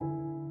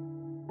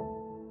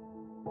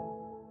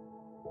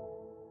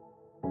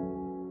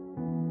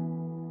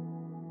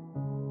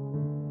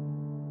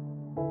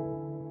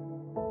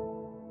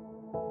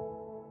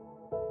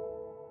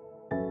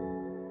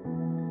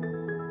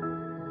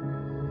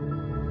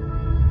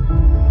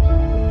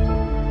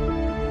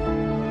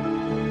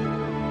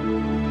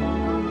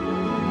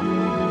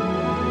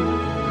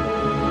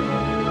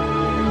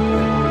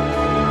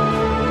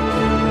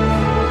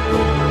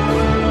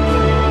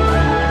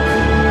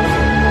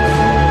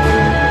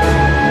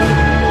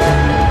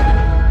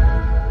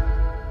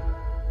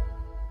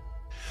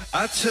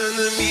turn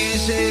the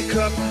music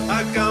up,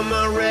 I got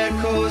my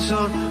records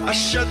on. I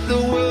shut the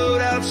world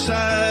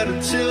outside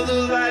until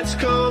the lights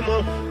come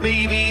on.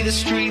 Maybe the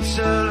streets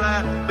are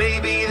alive,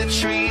 maybe the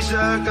trees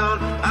are gone.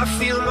 I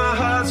feel my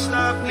heart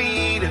start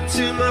beating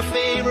to my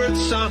favorite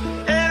song.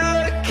 And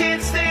all the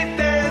kids, they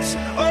dance,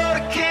 all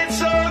the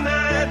kids all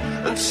night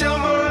until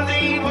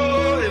Monday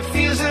morning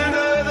feels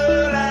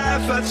another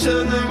life. I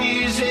turn the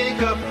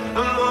music up,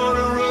 I'm on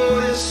the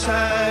road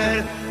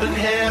inside, and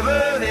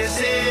heaven is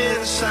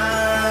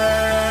inside.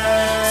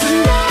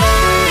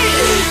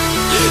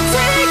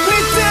 Take me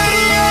to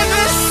the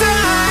other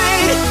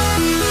side.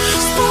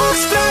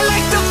 Sparks fly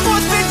like the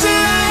 4th of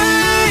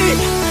July.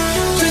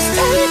 Just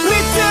take me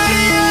to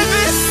the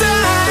other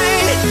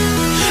side.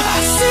 I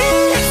see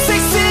a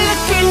sexy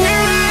look in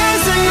your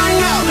eyes, and I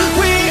know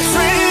we ain't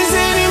friends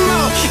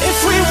anymore. If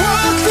we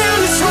walk down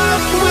this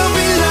road, we'll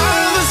be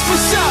lovers for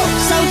sure.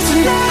 So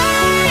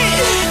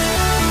tonight,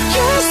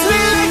 kiss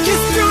me like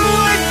it's do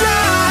or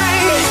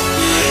die,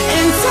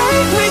 and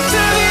take me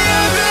to the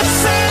other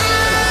side.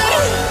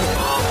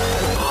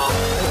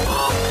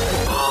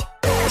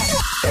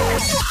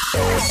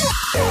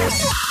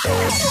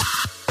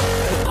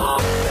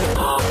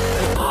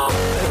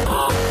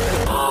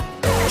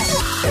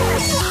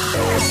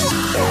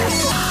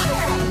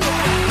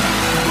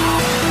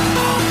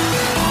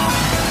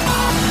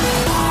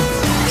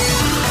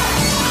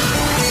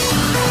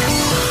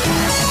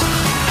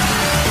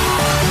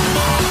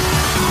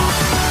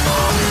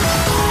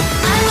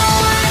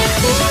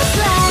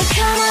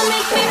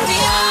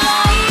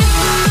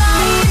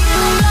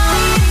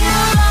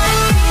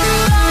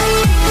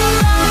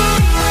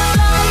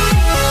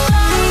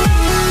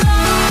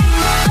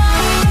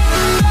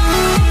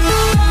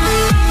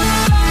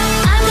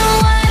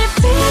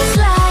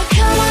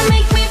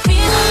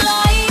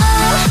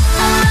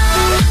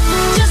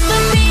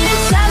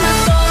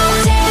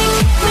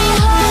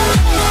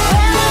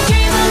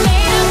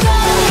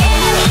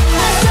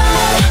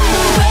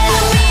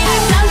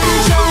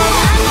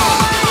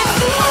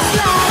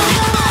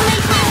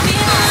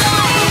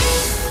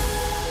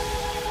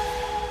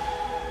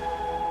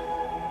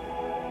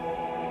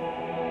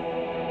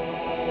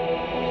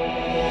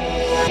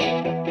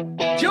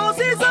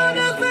 Josie's on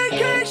a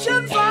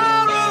vacation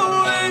far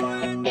away.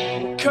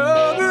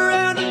 Come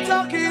around and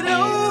talk it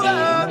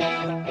over.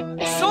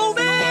 So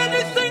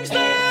many things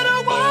that I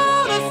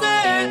wanna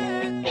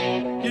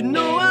say. You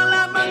know I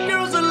like my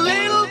girls a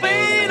little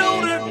bit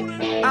older.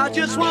 I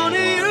just wanna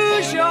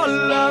use your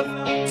love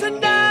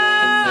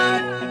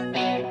tonight.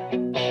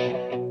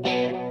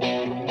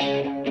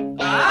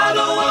 I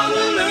don't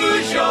wanna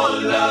lose your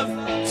love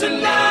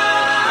tonight.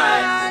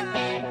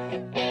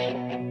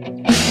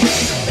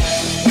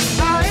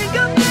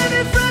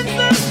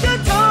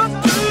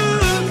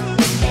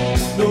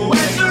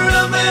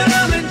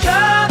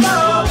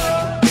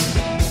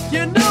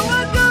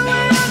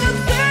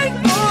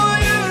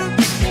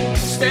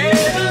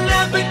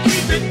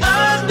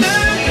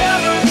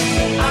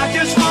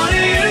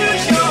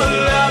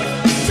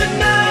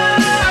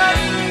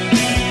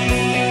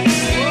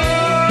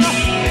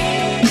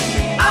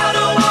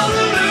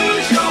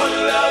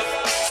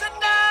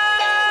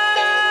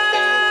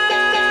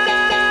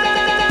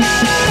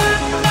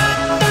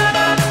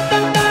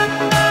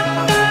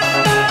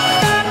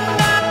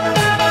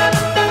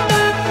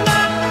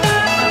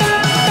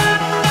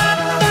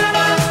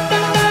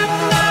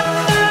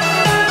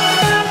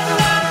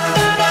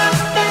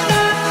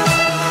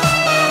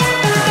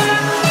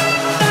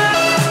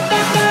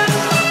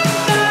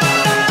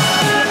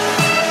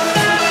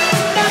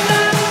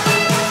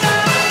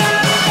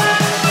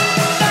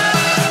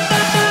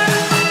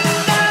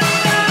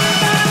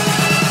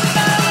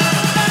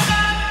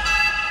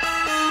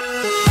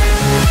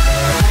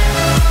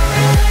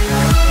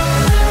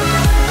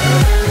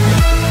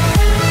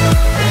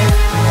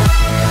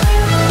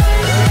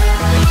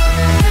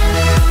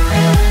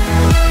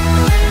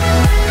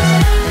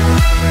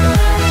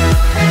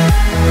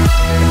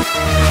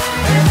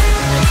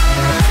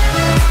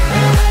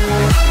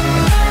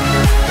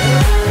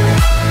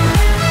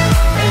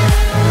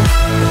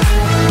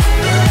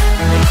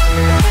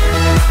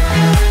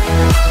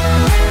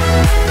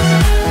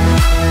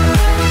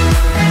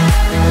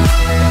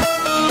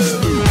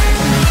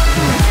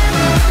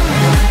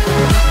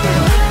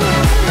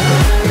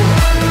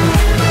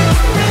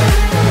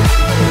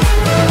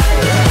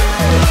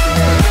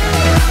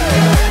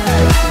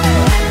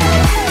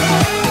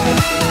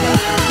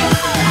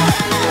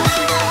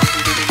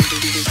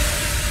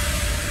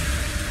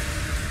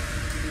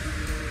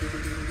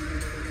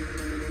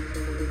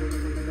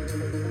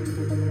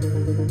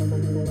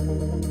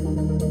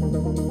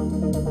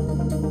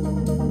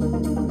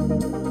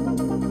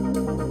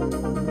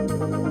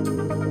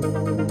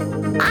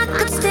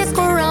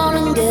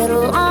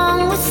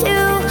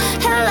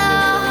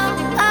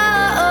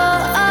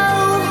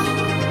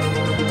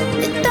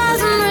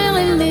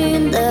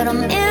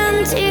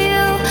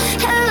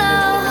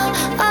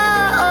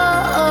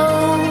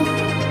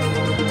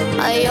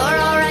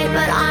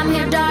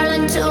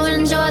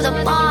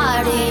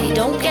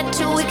 get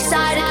too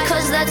excited,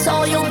 cause that's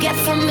all you'll get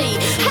from me.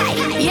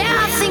 Hey,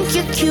 yeah, I think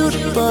you're cute,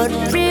 but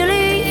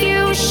really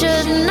you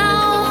should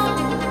know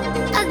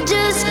I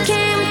just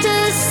came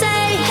to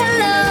say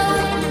hello.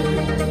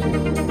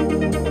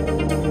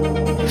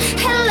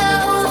 Hello.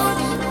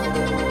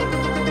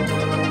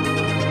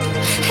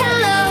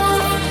 Hello.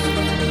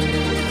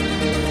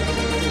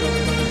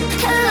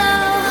 Hello.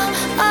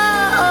 Oh,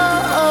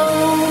 oh, oh.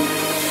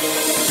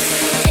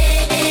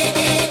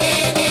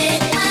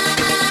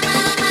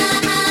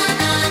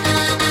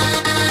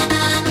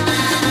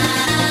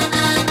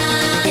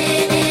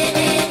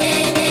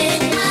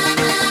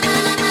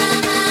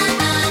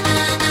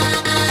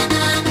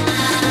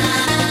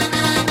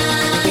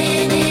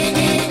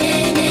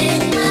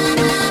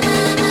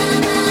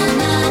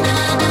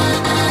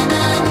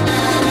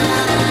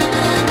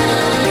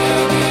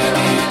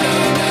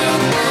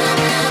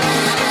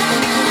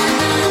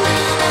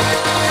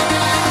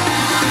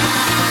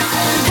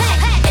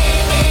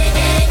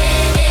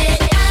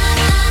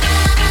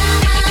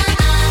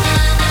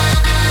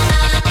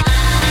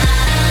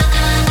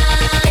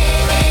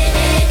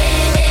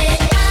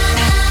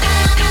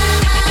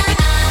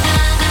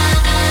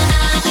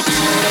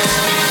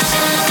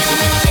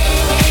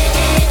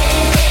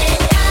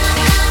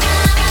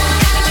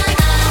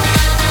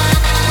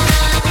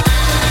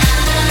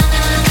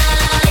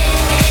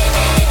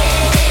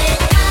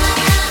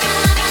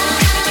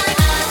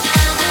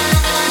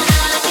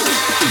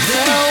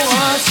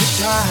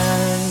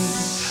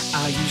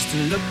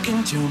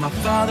 My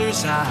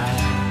father's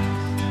eyes.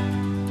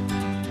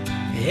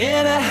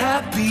 In a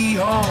happy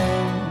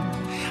home,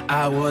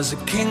 I was a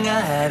king,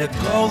 I had a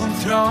golden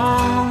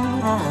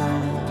throne.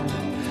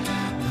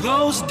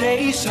 Those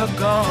days are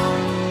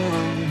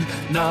gone,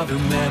 now the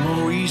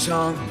memories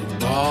on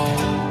the wall.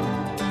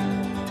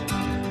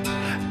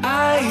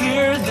 I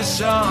hear the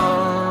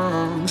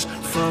songs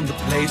from the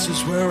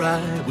places where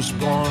I was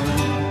born.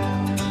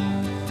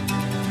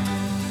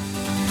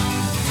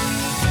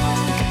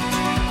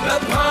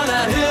 Upon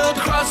a hill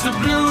across the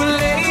blue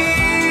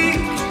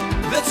lake,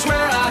 that's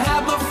where I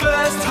had my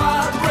first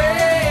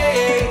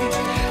heartbreak.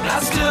 I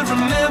still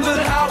remember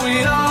how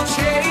it all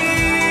changed.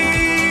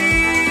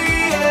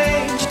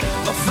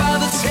 My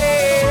father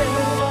said,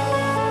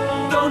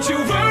 don't you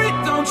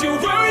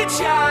worry,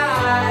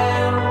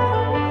 child.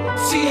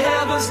 See,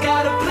 heaven's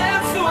got a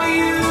plan for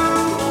you.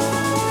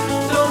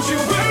 Don't you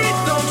worry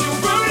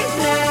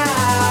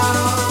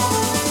now.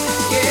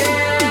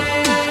 Yeah.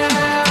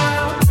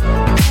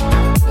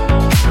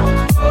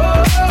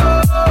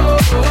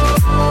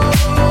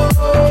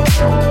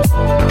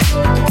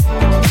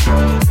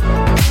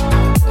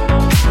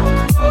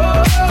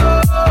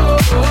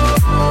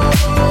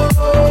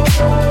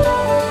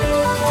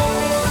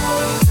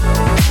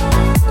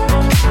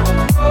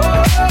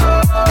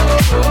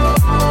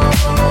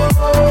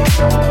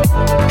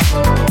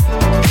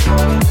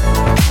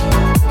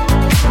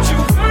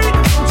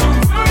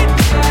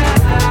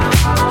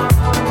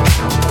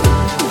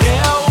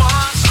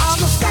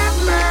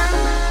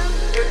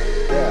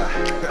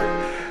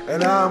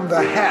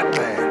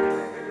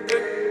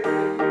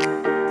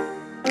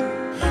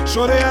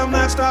 Shorty, I'm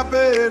not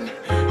stopping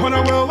on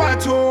a worldwide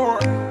tour.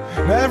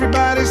 Now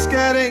everybody's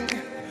scatting,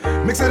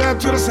 mix it up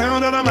to the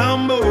sound of the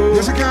mambo.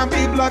 Yes, it can't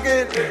be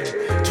blocking,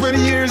 20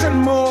 years and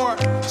more.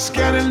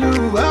 Scanning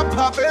lube, I'm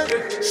popping.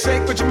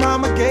 Shake what your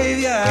mama gave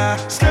ya.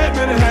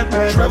 Scatman and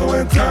Hatman, travel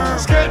in time.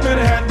 Scatman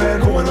and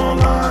Hatman, going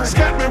online.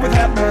 Scatman with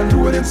Hatman,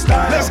 do it in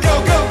style. Let's go,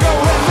 go, go,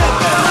 Hatman.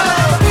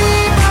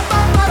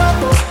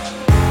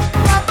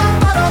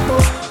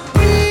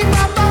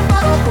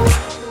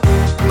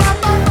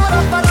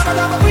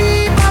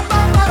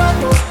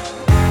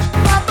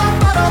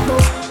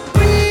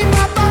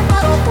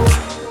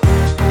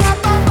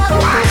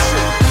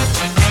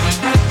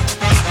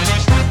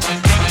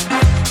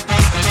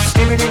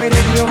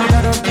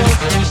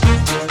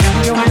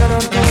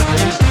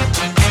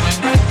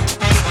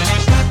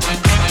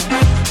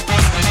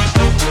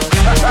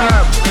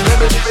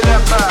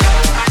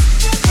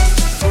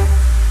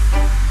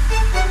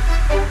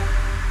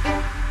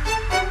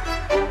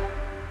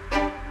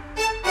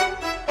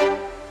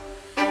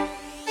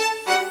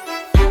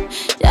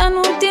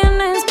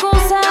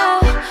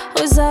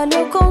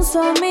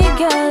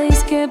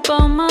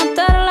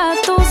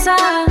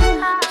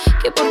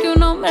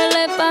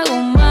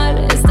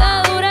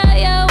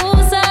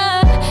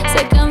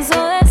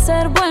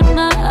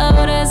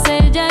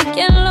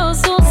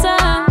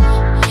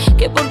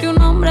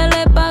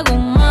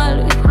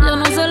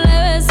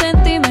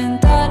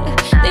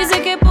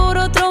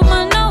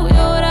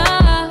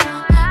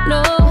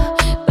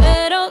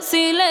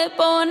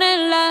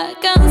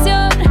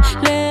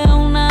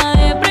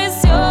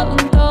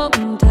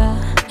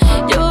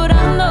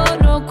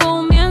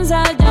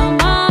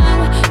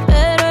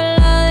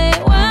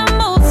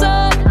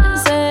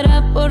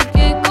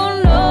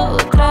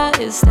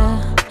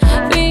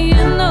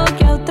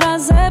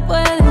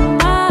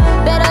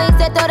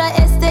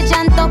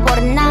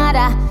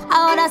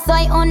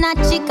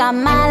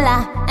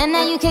 Mala, and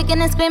now you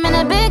kicking and screaming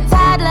a big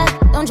toddler.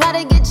 Don't try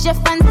to get your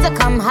friends to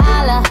come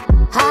holla,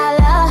 holla.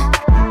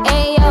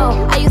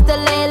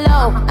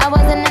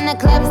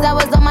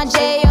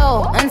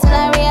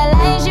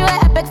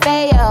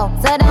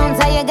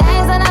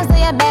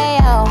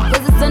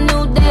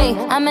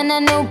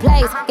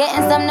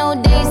 Getting some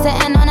new days,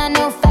 sitting on a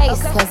new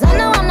face. Cause I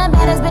know I'm the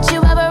baddest bitch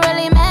you ever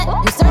really met.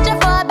 You searching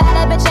for a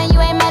better bitch and you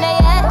ain't met her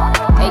yet.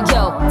 Hey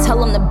yo,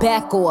 tell him to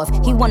back off.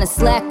 He wanna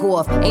slack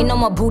off. Ain't no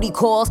more booty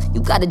calls,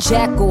 you gotta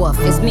jack off.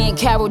 It's me and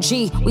Karol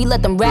G, we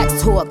let them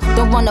racks talk.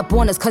 Don't run up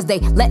on us cause they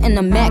letting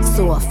the max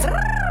off.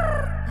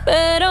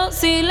 Pero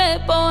si le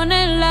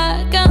ponen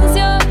la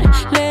canción,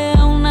 le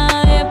da una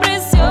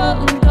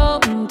depresión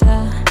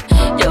tonta.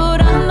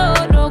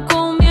 Llorando lo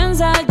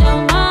comienza a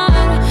llamar,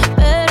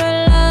 pero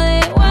él la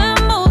dejó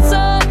en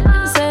buzón.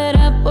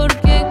 ¿Será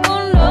porque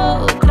con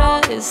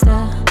otra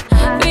está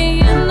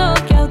fingiendo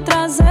que a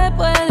otra se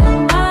puede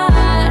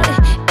amar?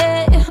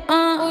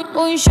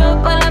 Un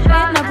shot para la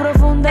pena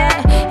profunda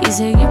y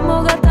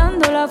seguimos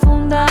gastando la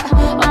funda.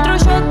 Otro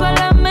shot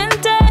para la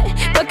mente,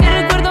 pa' que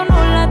el recuerdo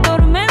no la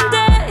atormente.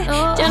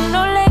 Ya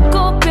no le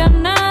copia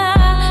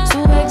nada,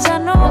 su ex ya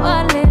no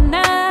vale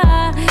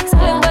nada.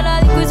 Sale para la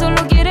disco y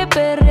solo quiere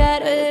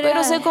perrear,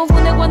 pero se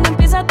confunde cuando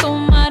empieza a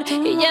tomar.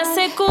 Y ya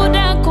se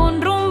cura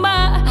con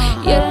rumba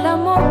y el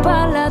amor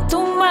pa' la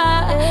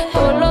tumba.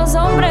 Todos los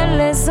hombres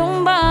le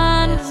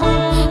zumban,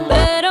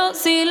 pero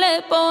si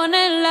le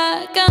ponen la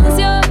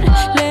canción,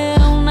 le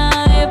da una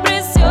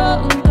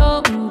depresión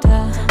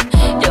tonta.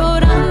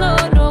 Llorando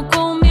lo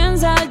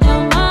comienza a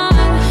llamar,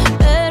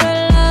 pero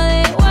él la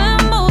dejó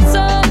en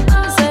buzón.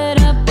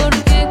 ¿Será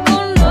porque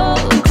con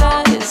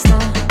otra está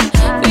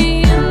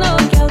fingiendo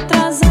que a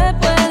otra se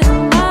puede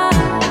amar?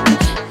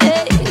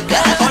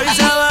 Hoy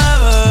se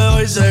bebe,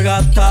 hoy se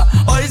gasta,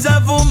 hoy se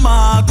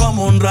fuma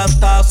como un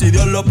rata. Si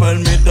Dios lo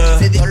permite,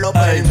 si Dios lo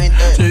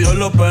permite, si Dios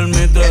lo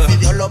permite, si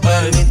Dios lo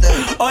permite.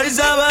 Hoy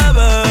se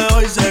bebe,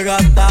 hoy se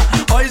gasta,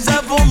 hoy se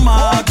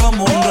fuma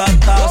como un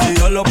rata. Si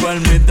Dios lo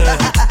permite,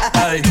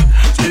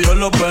 si Dios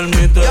lo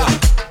permite.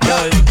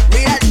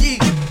 Mira allí,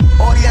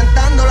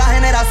 orientando las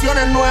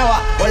generaciones nuevas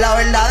por la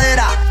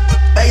verdadera.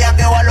 Bella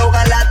que va a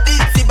lograr la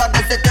tizi pa'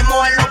 que se te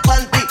mojen los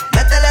panties.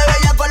 Métele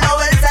bella con los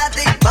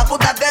versátil, más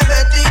puta que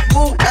Betty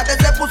Boo. La que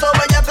se puso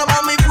bella que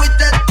mami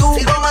fuiste tú.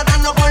 Sigo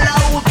matando con la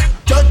U.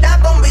 Chota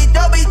con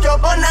bicho, bicho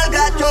con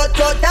nalga.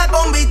 Chota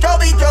con bicho,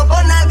 bicho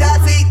con nalga.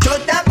 Sí,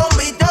 chota con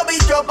bicho,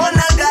 bicho con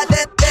nalga.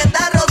 Te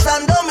está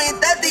rozando mi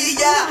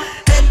tetilla.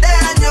 Este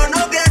año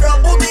no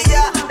quiero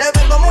putilla. Te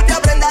ven con mucha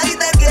prenda y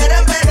te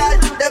quieren pegar.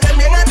 Te ven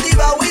bien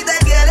activado y te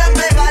quieren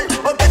pegar.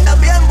 Porque estás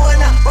bien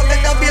buena, porque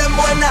estás bien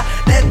buena.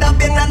 Estás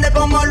bien grande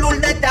como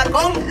Lourdes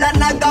Chacón. Las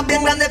nalgas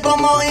bien grandes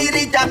como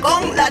Iris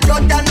Chacón. La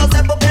chocha no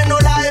sé por qué no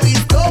la he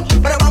visto,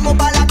 pero vamos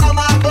pa' la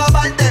cama a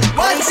clavarte.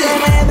 Hoy se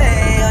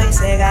bebe, hoy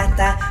se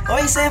gasta,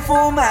 hoy se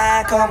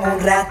fuma como un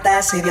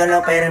rata. Si Dios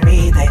lo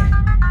permite,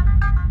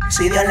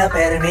 si Dios lo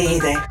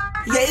permite.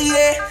 Yeah,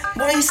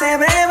 yeah. Hoy se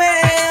bebe,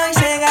 hoy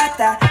se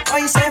gasta,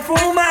 hoy se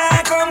fuma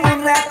como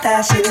un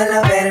rata. Si Dios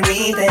lo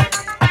permite,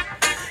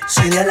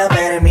 si Dios lo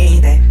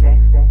permite.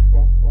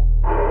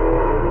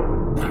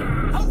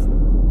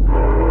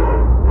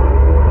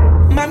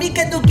 Mami,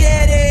 ¿qué tú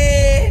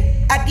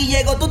quieres? Aquí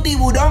llegó tu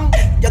tiburón.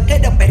 Yo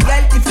quiero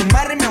perrearte y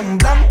fumarme un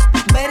blunt.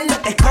 Ver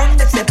lo que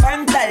esconde ese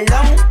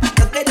pantalón.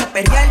 Yo quiero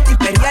perrearte y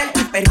perrearte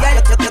y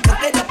perrear. Yo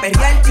quiero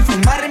perrearte y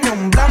fumarme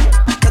un blunt.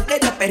 Yo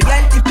quiero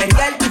perrearte y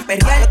perrearte y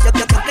perrear. Yo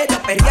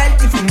quiero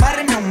perrearte y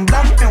fumarme un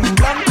blunt, un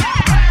blunt.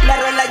 La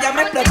rola ya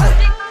me explotó.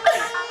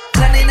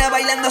 La nena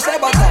bailando se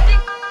botó.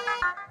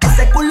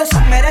 Ese culo se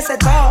merece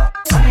todo,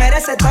 se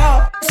merece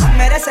todo, se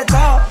merece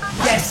todo.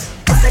 Yes.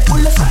 Ese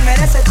culo se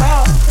merece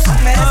todo,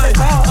 se merece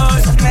todo,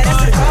 se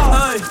merece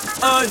todo.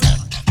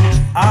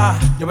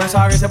 Yo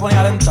pensaba que se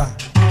ponía lenta.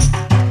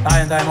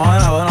 Está bien,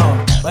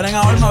 bueno. Ven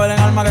en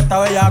alma que está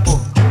bellaco.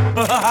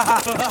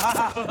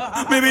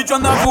 Mi bicho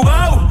anda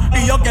jugado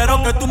y yo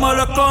quiero que tú me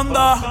lo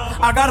escondas.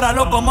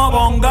 Agárralo como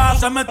bonga.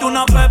 Se mete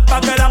una pepa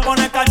que la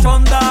pone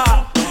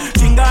cachonda.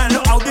 Chinga en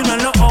los Audi, no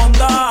en los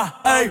Honda.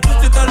 Ey,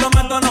 si te lo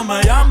meto no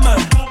me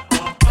llames,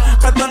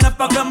 que esto no es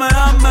pa' que me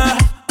ames.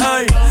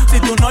 Ey, si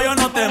tú no, yo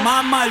no te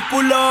mama el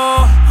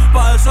culo.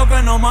 Pa' eso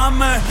que no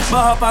mames.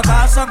 Baja pa'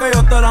 casa que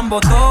yo te la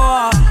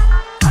embotoa.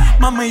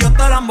 Mami, yo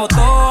te la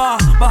embotoa.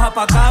 Baja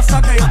pa'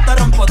 casa que yo te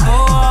rompo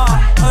toa.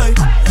 Ey,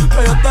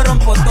 que yo te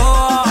rompo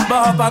toa.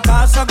 Baja pa'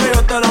 casa que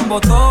yo te la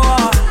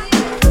embotoa.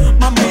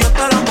 Mami, yo te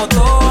la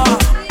embotoa.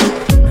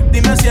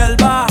 Dime si él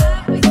va,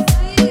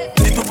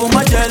 si tú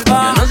fumas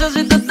hierba. Yo no sé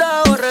si tú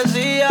estás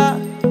aborrecida.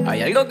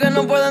 Hay algo que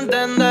no puedo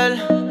entender.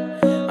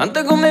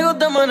 Antes conmigo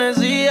te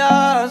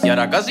amanecías y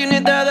ahora casi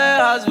ni te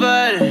dejas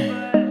ver.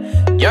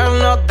 Ya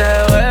no te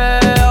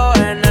veo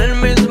en el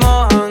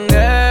mismo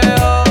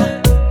jangueo.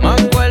 Me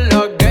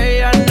acuerdo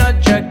aquella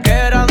noche que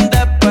eran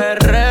de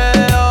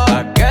perreo.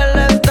 ¿A qué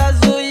le estás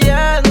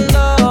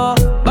huyendo?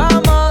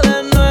 Vamos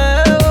de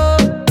nuevo.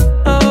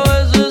 A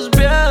veces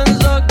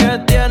pienso que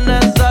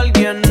tienes a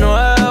alguien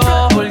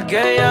nuevo,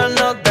 porque ya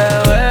no te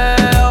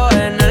veo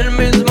en el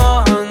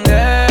mismo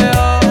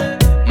jangueo.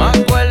 Me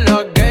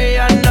acuerdo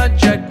aquella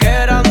noche que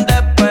eran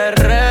de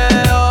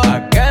perreo.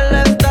 ¿A qué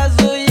le estás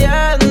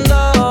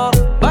huyendo?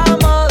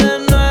 Vamos de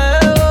nuevo.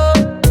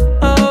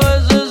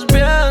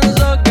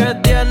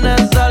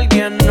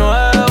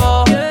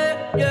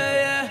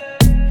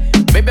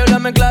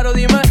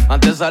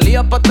 Antes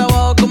salías pa'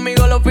 abajo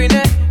conmigo los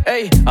fines.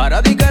 Ey,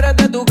 ahora di que eres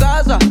de tu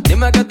casa.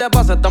 Dime qué te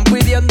pasa, están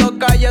pidiendo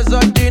calles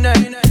esos chines.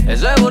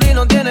 Ese booty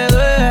no tiene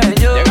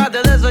dueño.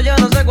 Llegaste de eso, ya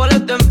no sé cuál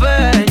es tu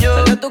empeño.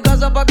 Sal de tu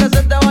casa pa' que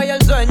se te vaya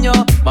el sueño.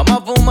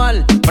 Vamos a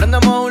fumar,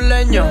 prendemos un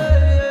leño.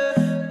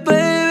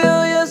 Baby,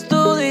 hoy es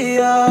tu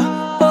día.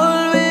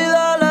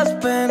 Olvida las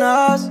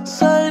penas.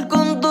 Sal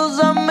con tus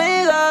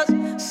amigas.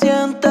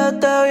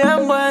 Siéntete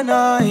bien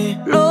buena. Y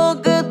lo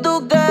que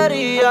tú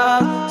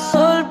querías.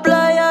 Sol,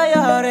 playa y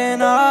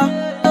arena.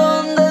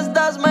 ¿Dónde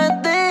estás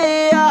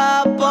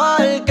metida?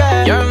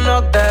 Porque yo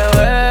no te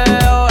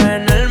veo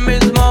en el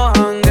mismo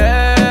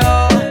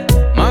jangueo.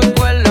 Me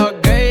acuerdo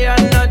aquella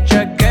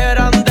noche que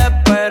eran de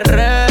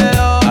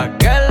perreo. ¿A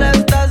qué le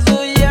estás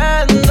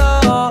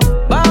huyendo?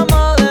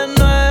 Vamos de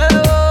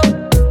nuevo.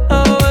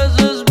 A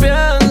veces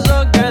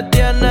pienso que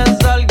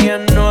tienes a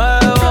alguien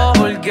nuevo.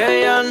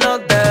 Porque ya no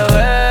te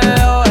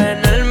veo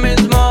en el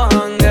mismo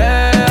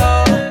jangueo.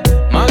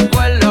 Me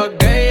acuerdo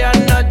aquella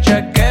noche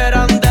que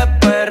eran de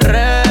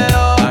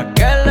perreo. ¿A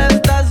qué le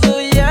estás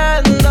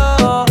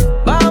huyendo?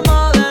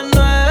 Vamos de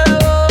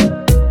nuevo.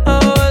 A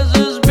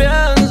veces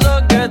pienso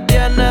que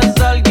tienes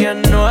a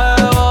alguien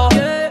nuevo.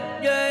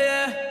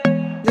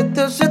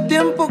 desde hace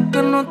tiempo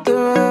que no te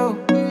veo.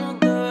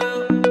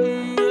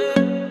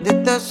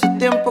 Desde hace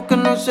tiempo que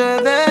no sé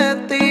de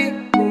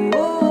ti.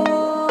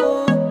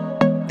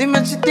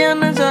 Dime si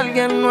tienes a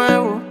alguien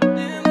nuevo.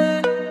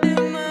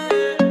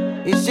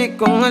 Y si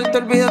con él te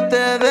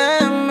olvidaste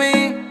de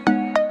mí.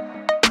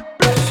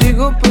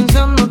 Sigo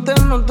pensándote,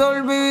 no te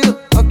olvido.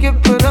 Aquí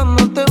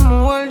esperándote,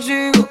 mujer,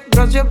 sigo.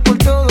 Gracias por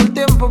todo el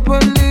tiempo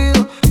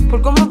perdido.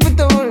 Por cómo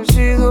fuiste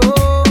vencido.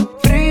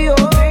 Frío,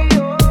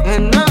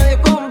 en nadie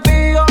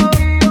confío.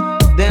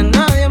 De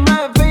nadie me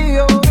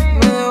fío.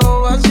 Me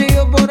dejo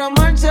vacío por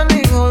amarse al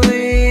hijo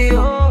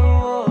Dios.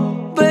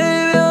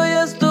 Baby, hoy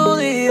es tu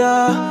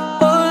día.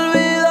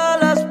 Olvida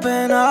las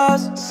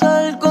penas.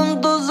 Sal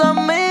con tus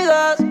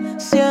amigas.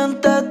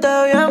 Siéntete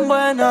bien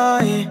buena.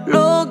 Y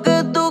lo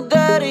que tú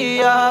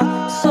querías.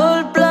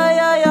 Sol,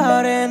 playa y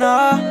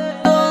arena.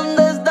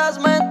 ¿Dónde estás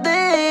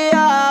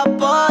metida?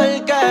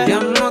 Porque ya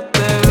no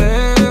te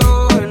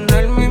veo en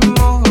el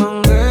mismo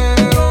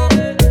jangueo.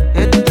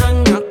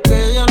 Extraño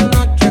aquella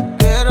noche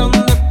que eran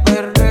de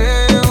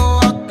perreo.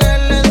 ¿A qué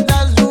le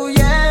estás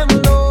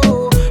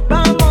huyendo?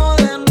 Vamos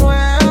de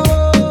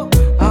nuevo.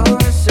 A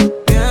veces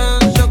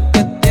pienso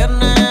que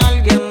tienes a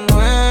alguien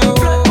nuevo.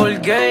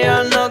 Porque ya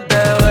no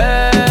te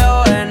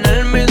veo en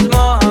el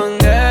mismo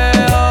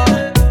jangueo.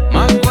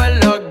 Me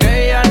acuerdo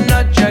aquella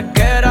noche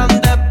que eran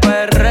de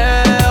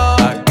perreo.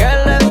 ¿A qué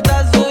le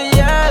estás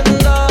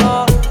huyendo?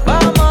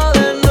 Vamos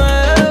de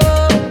nuevo.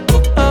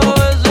 A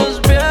veces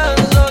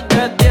pienso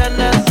que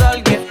tienes a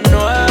alguien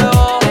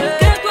nuevo.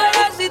 Que tú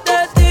eres y te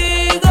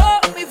digo,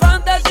 mi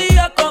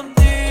fantasía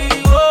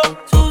contigo.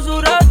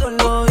 Susurrando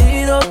el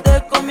oído te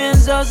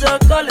comienzas a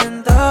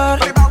calentar.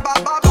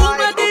 Tú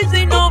me dices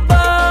y nos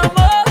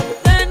vamos,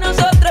 que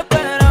nosotros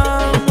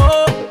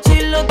esperamos.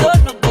 Si los dos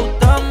nos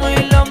gustamos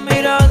y la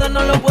mirada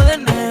no lo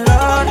pueden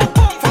negar.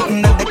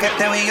 Desde que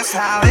te vi yo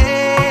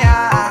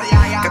sabía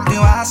que tú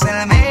ibas a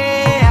ser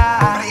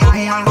mía.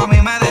 Y algo a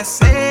mí me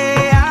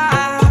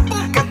desea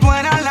que tú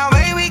eras la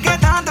baby que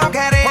tanto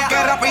quería.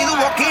 Porque rápido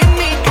hubo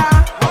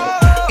química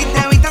y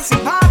te vi tan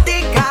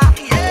simpática.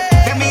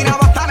 Te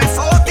miraba tan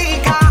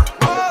exótica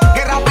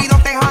que rápido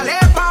te jalé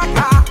pa'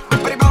 acá.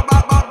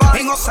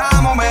 Y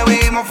gozamos,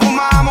 bebimos,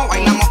 fumamos,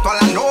 bailamos toda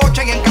la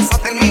noche y en casa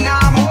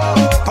terminamos.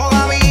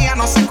 Todavía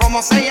no sé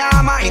cómo se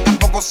llama y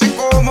tampoco sé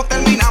cómo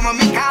terminamos en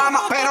mi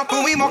cama. Pero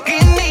tuvimos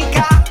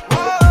química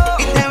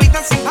y te vi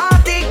tan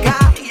simpática.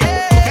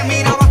 Te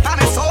miraba tan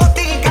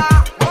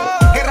exótica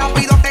que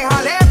rápido te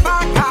jalé pa'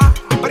 acá.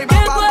 Que tú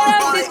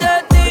eres y te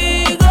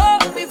digo,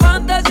 mi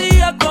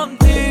fantasía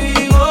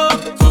contigo.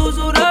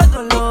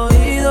 Susurrando el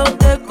oído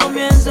te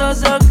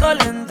comienzas a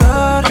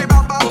calentar.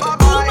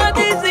 Tú me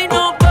dices y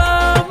nos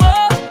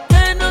vamos,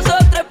 que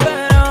nosotros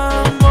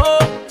esperamos.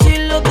 Si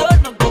los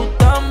dos nos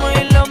gustamos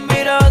y la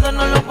mirada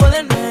no lo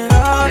pueden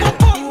negar.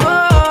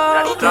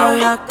 Wow,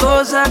 las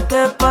cosas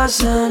que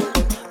pasan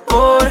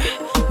por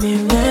mi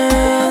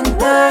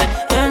mente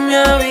en mi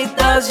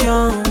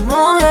habitación,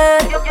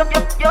 mujer.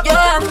 Yo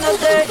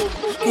dándote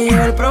y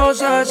el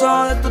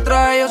proceso de tu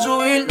traje a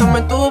subir.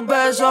 Dame tus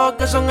besos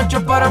que son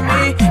hechos para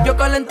mí. Yo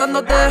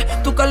calentándote,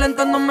 tú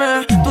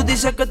calentándome. Tú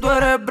dices que tú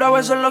eres bravo,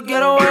 eso lo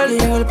quiero ver. Y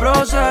el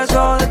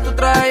proceso de tu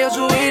traje a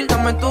subir.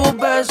 Dame tus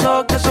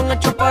besos que son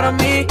hechos para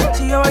mí.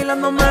 Sigue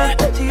bailándome,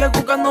 sigue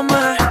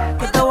buscándome.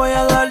 Que te voy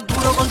a dar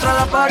duro contra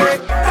la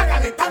pared. Está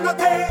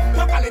calentándote,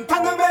 yo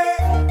calentándome.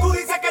 Tú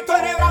dices que tú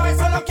eres bravo,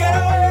 eso lo quiero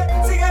ver.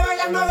 Sigue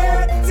bailando,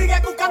 sigue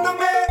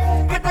buscándome.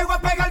 Que te voy a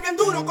pegar bien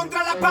duro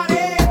contra la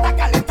pared. Está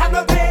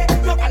calentándote,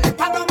 yo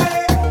calentándome.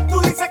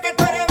 Tú dices que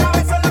tú eres bravo,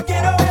 eso lo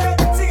quiero ver.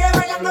 Sigue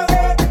bailando,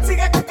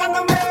 sigue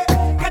buscándome.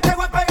 Que te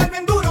voy a pegar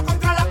bien duro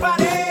contra la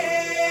pared.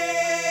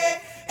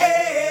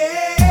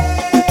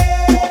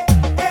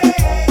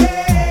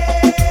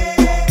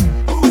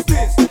 Who's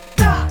this?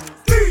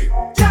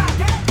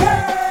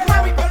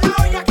 Mami, por la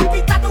olla que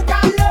quita tu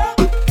calor.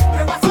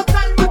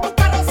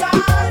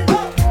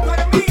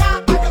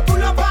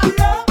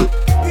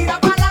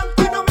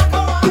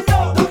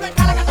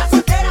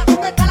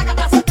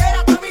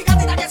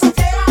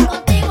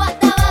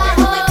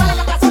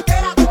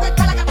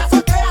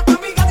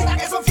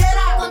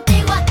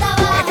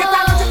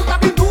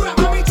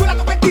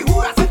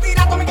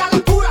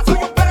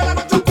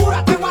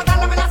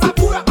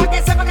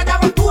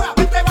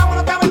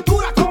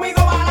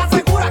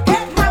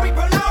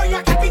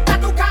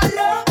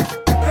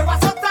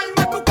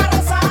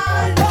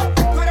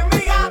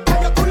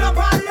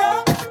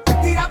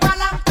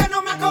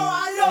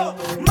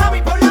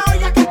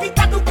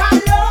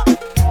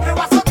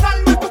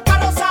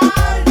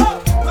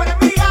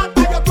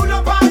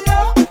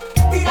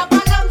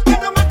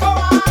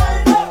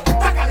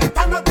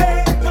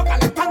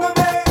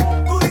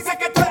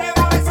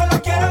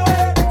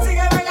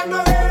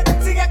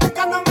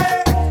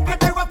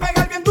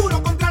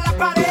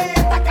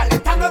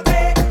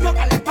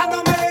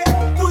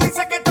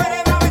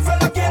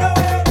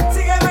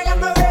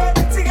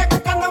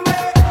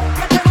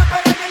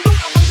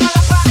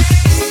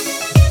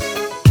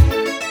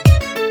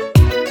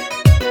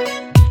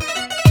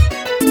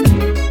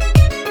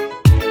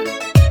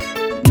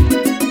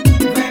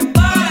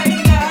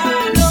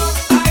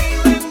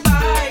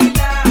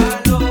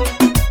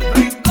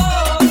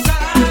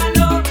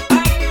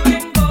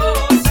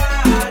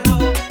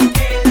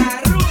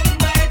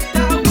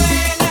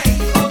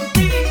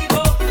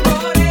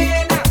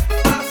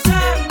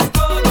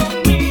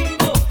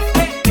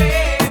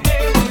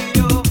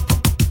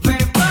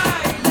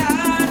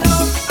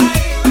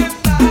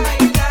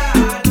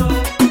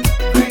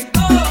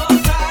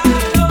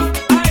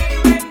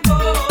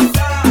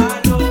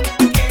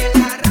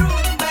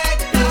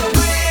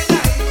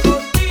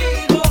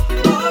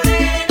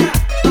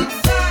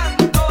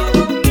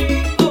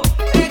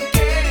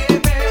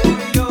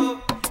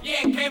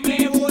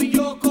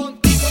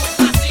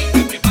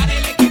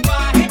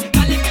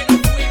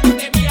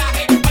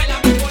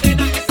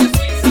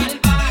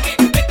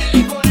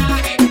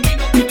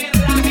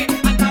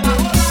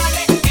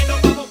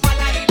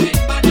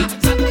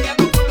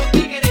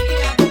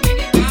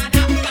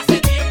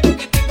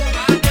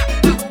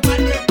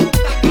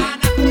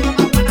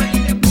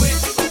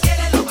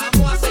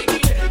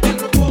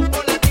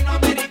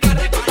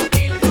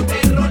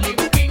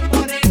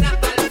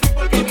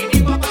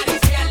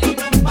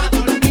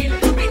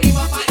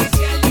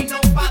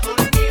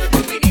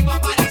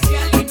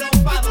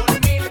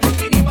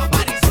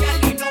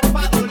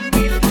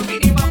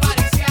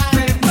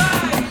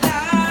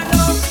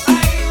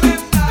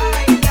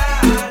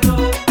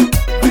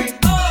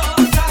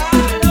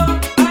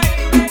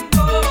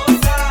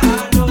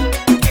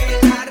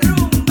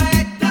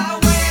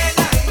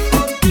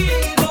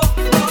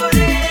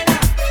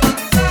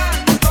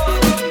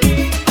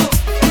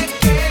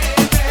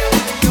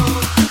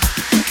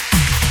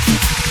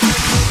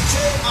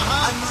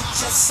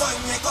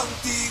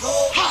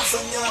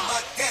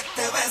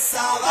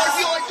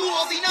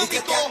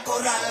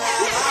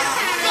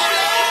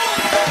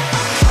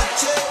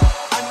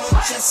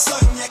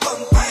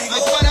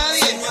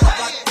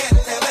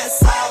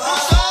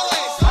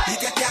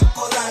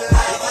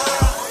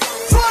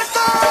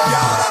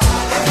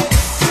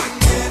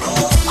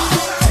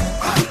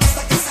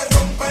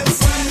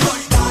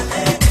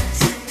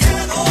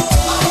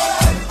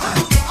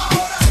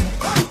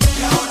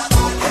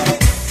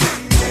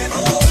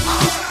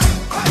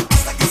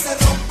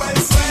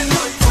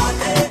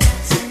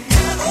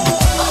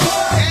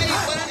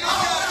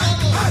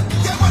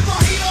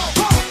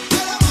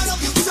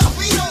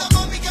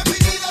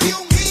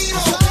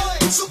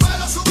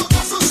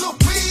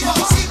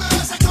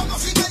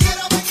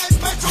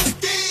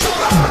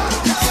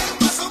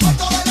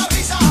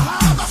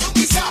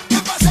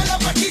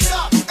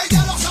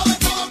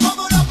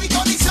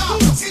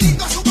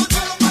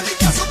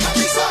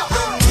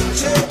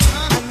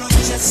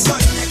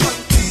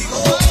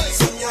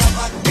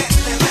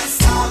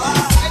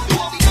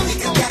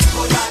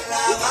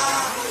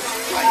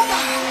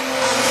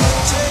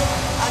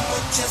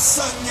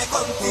 soñé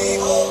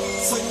contigo,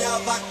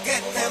 soñaba que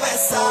te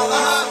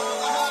besaba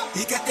y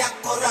que te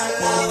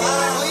acorralaba.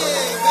 Oye,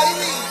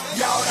 baby,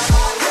 y ahora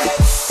dale,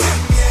 sin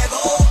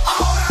miedo,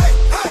 ahora,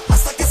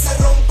 hasta que se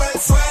rompe el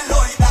suelo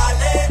y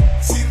dale,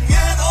 sin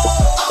miedo,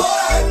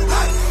 ahora, y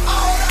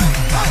ahora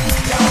dale,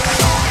 y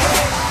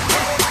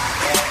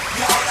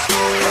ahora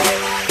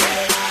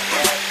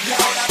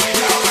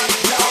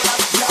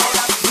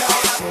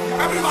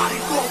everybody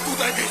go to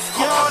the disco.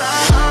 Y ahora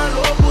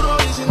lo puro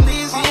y sin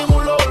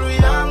disimulo,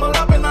 olvidando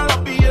la pena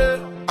la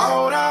piel.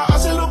 Ahora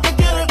hace lo que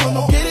quiere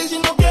cuando quiere y si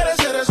no quiere,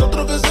 eres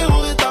otro que se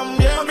jode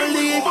también. Cuando el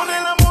DJ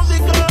pone la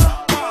música,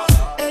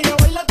 ella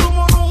baila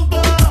como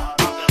nunca.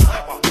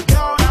 Y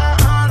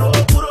ahora lo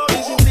puro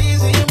y sin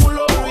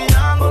disimulo,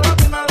 olvidando la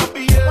pena la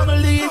piel. Cuando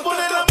el DJ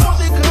pone la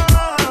música,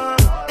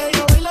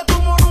 ella baila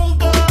como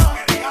nunca.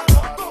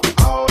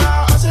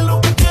 Ahora hace lo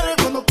que quiere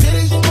cuando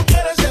quiere y si no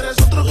quiere, eres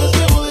otro que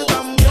se jode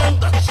también.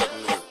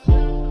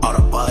 Ahora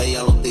pa'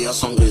 ella los días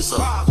son grises,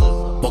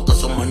 porque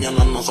sus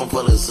mañanas no son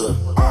felices.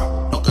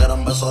 Lo que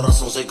eran besos ahora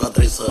son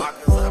cicatrices.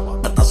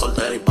 Estás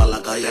soltera y pa'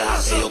 la calle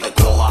así yo te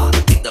coja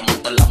y te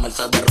monte en la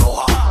Mercedes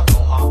roja.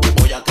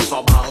 Voy a que eso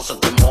abajo se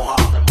te moja,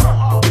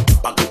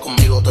 pa' que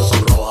conmigo te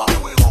sonroja.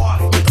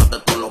 Mientras de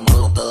todo lo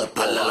malo te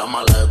despele la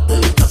maleta.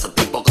 Que hace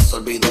tiempo que se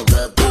olvidó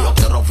de ti. Yo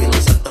quiero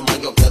financiarte más,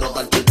 yo quiero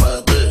darte el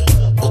peti.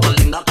 Tú estás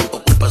linda con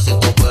tu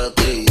cuerpecito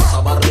peti. Esa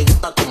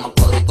barriguita con más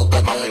cuadritos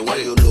que da. Hey,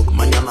 way you look.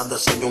 Mañana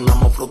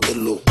desayunamos Fruity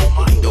Loop.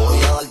 Yo voy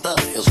a darte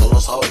y eso lo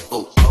sabes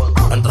tú.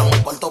 Entramos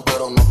al cuarto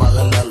pero no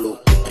pagues la luz.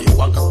 Y yo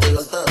voy a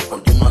castigarte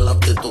por tu mala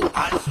actitud.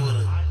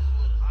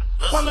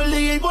 Cuando el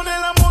DJ pone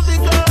la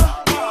música,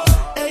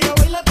 ella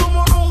baila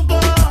como nunca.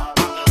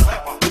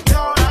 Y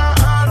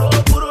ahora lo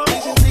puro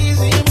y sin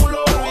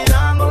disimulo,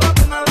 olvidando la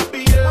pena la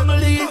piel. Cuando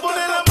el DJ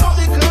pone la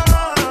música,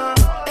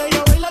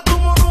 ella baila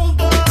como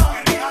nunca.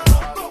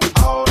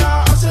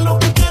 Ahora hace lo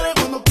que quiere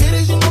cuando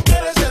quiere y si no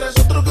quiere, eres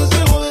otro que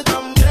se jode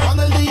también.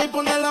 Cuando el DJ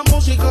pone la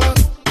música,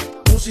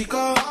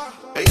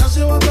 ella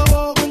se va hasta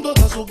abajo con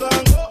toda su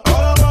gang.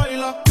 Ahora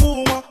baila,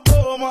 fuma,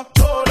 toma,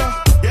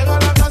 llora. Llega a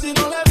la casa y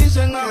no le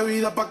dicen nada.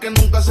 Bebida pa' que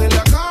nunca se le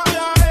acabe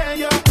a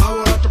ella.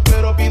 Ahora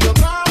pero pide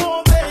otra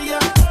botella.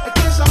 Es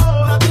que esa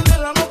hora tiene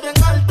la nota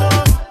en alto.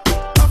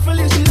 La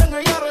felicidad en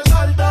ella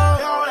resalta.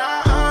 Y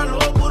ahora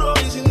lo puro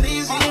y sin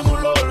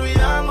disimulo,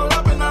 olvidando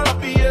la pena la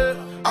piel.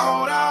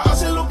 Ahora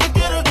hace lo que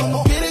quiere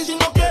cuando quiere y si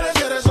no quiere,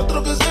 eres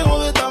otro que se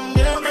jode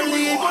también. Cuando el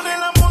DJ pone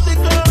la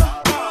música,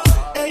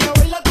 ella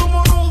baila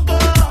como nunca.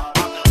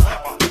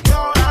 Y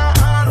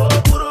ahora lo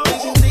puro y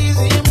sin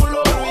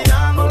disimulo,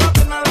 olvidando la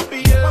pena la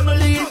piel. Cuando el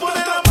DJ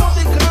pone la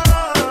música,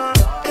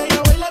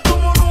 ella baila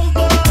como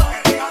nunca.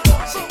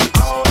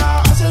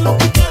 Ahora hace lo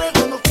que quiere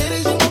cuando quiere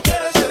y si no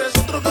quiere, eres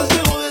otro que se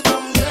jode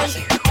también.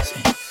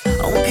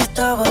 Aunque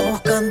estaba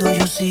buscando,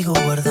 yo sigo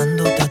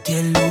guardándote a ti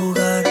el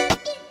lugar.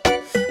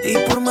 Y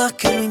por más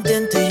que lo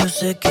intente, yo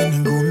sé que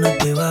ninguna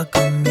te va a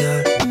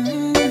cambiar.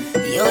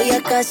 Yo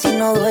ya casi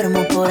no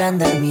duermo por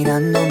andar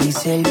mirando mi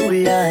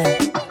celular.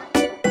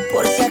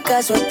 Por si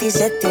acaso a ti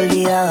se te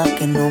olvidaba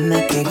que no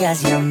me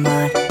querías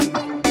llamar.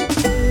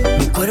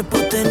 Mi cuerpo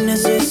te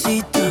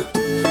necesita,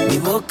 mi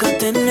boca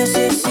te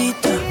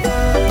necesita.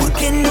 ¿Por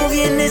qué no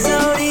vienes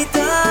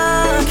ahorita?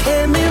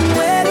 Que me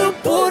muero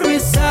por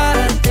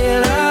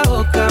besarte la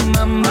boca,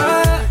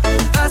 mamá.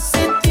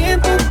 Hace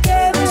tiempo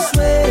que me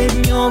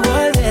sueño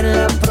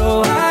volverla a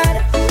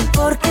probar.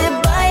 Porque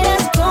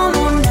bailas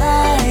como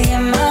nadie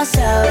más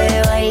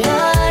sabe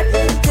bailar.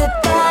 Te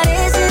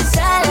pareces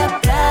a la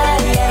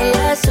playa y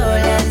las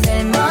olas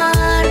del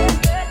mar.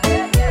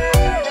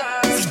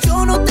 Si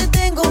yo no te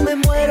tengo me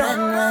muero.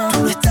 Tú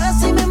no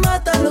estás y me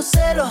matan los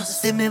celos.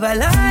 Se me va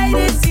el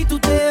aire si tú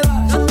te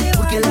vas,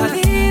 porque la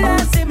vida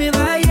se me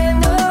va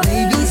yendo.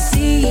 Baby,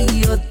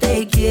 si yo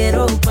te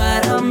quiero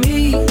para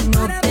mí,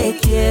 no te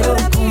quiero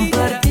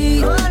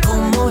compartir.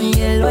 Como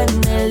hielo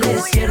en el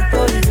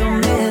desierto, yo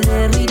me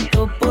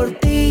derrito por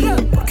ti.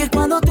 Porque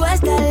cuando tú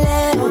estás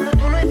lejos,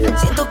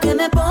 siento que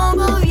me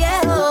pongo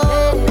viejo,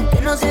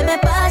 que no se me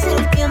pase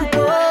el tiempo.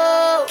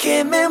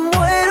 Que me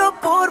muero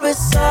por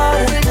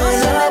besarte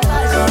la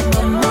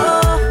boca, mamá.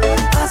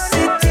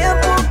 Hace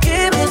tiempo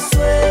que me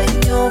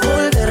sueño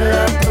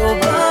volverla a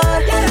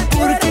probar.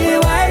 Porque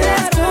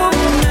bailas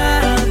como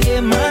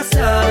nadie más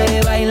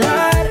sabe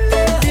bailar.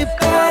 Te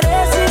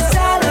pareces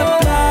a la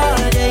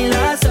playa y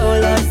las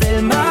olas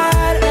del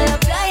mar. A la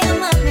playa,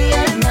 mami,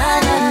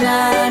 na, na,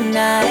 na,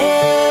 na,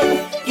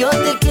 yo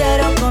te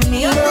quiero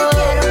conmigo.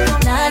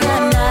 Na, na,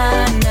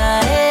 na,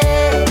 na,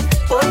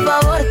 por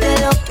favor te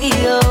lo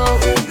pido.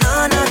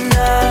 Na, na,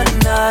 na,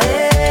 na,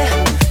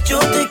 yo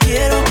te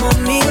quiero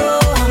conmigo.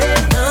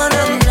 Na,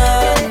 na, na,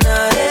 na,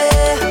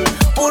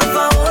 por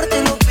favor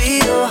te lo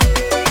pido.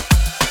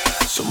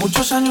 Son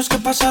muchos años que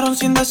pasaron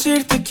sin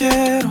decirte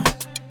quiero.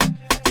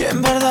 Y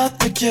en verdad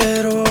te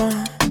quiero,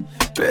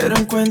 pero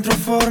encuentro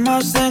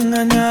formas de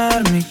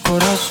engañar mi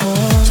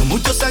corazón. Son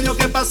muchos años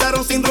que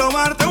pasaron sin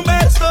robarte un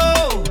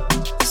beso.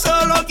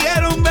 Solo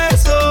quiero un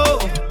beso.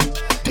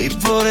 y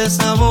por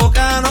esa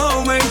boca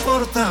no me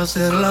importa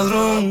ser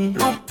ladrón.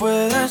 No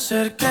puede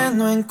ser que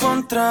no he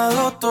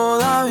encontrado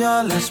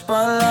todavía las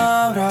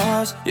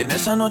palabras y en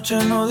esa noche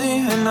no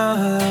dije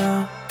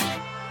nada.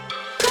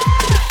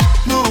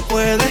 No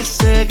puede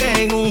ser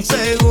que en un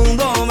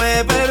segundo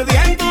me perdí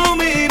en tu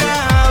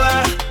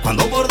mirada,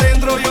 cuando por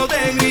dentro yo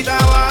te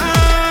gritaba.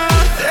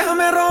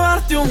 Déjame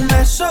robarte un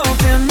beso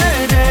que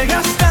me llegue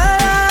hasta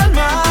el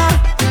alma,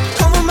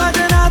 como un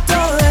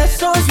vallenato de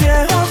esos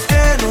viejos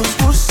que nos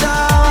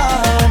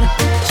gustaban.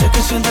 Sé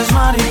que sientes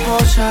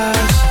mariposas,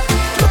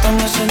 yo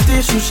también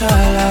sentí sus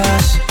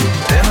alas.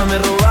 Déjame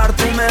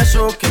robarte un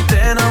beso que te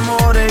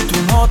enamore y tú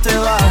no te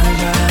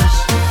vayas.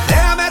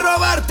 Déjame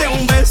robarte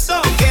un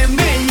beso que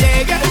me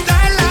llegue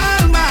hasta el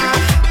alma,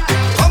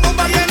 como un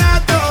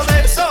vallenato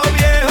de esos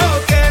viejos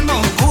que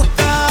nos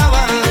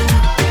gustaban.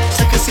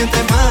 Sé que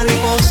sientes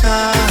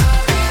mariposa,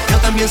 yo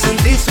también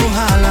sentí sus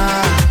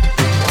alas.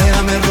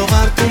 Déjame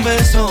robarte un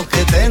beso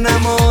que te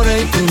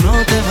enamore y tú no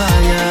te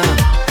vayas.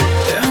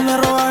 Déjame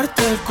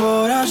robarte el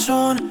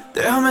corazón,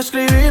 déjame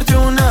escribirte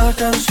una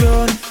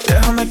canción.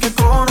 Déjame que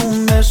con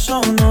un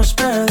beso nos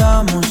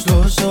perdamos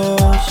los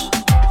dos.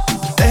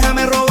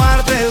 Déjame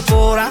robarte el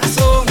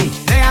corazón,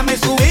 déjame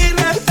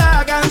subirle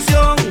esta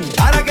canción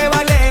para que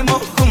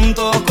bailemos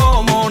juntos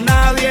como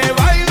nadie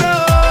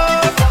bailó.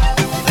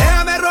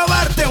 Déjame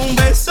robarte un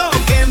beso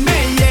que me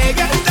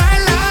llegue hasta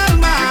el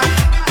alma,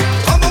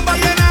 como un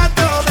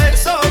vallenato de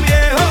esos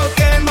viejos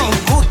que nos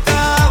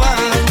gustaban.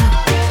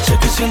 Sé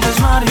que sientes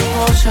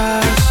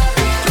mariposas,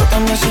 yo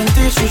también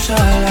sentí sus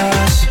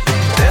alas.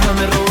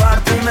 Déjame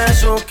robarte un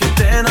beso que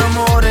te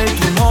enamore y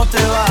tú no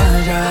te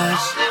vayas.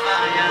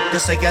 Yo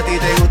sé que a ti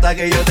te gusta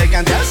que yo te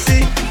cante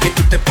así, que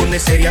tú te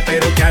pones seria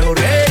pero te hago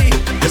reír.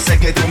 Yo sé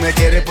que tú me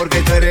quieres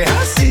porque tú eres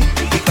así,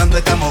 y cuando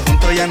estamos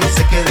juntos ya no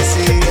sé qué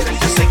decir.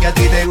 Yo sé que a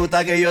ti te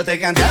gusta que yo te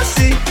cante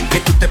así, que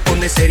tú te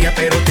pones seria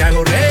pero te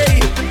hago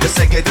reír. Yo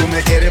sé que tú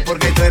me quieres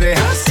porque tú eres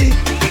así,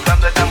 y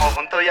cuando estamos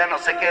juntos ya no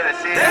sé qué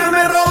decir.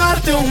 Déjame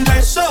robarte un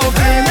beso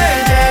que me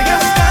llegue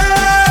hasta el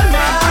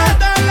alma,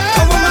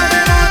 como un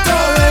vallenato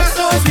de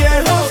esos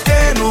viejos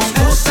que nos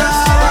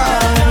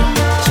gustaban.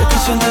 Sé que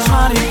sientes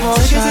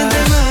mariposas,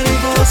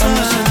 yo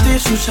también sentí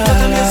sus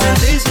alas.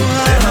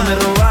 Déjame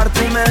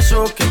robarte un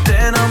beso que te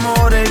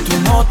enamore y tú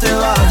no te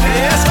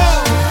vayas.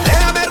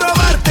 Déjame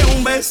robarte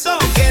un beso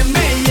que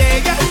me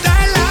llegue hasta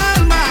el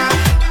alma,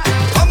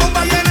 como un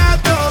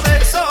vallenato de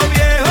esos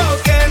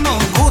viejos que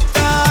nos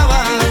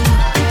gustaban.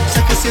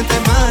 Sé que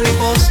sientes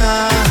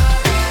mariposa,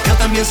 yo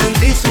también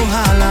sentí sus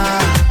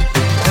alas.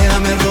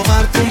 Déjame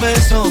robarte un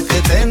beso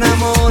que te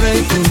enamore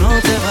y tú no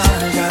te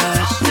vayas.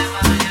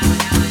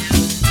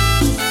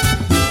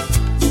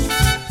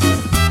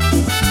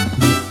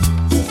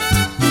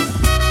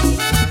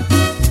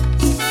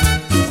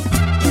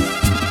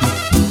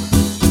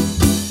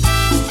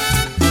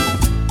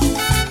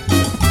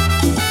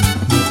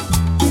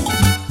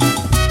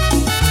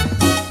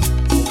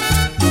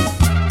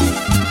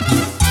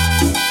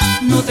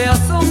 No te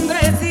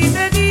asombres si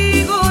te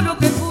digo lo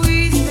que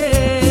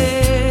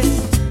fuiste,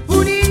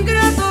 un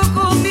ingrato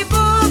con mi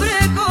pobre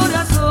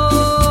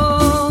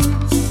corazón,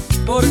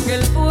 porque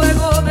el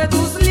fuego de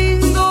tus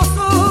lindos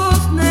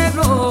ojos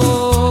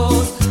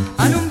negros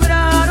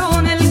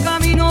alumbraron el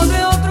camino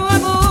de otro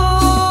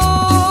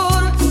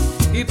amor,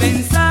 y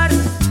pensar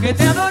que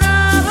te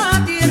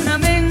adoraba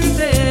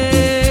tiernamente,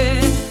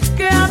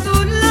 que a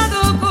tu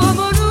lado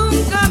como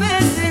nunca me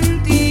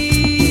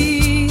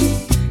sentí,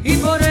 y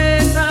por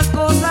esas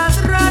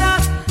cosas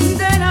raras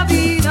de la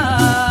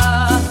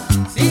vida,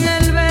 sin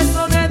el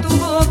beso de tu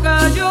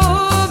boca yo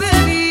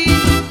bebí.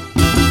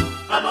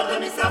 Amor de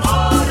mis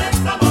amores,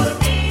 amor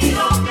mío.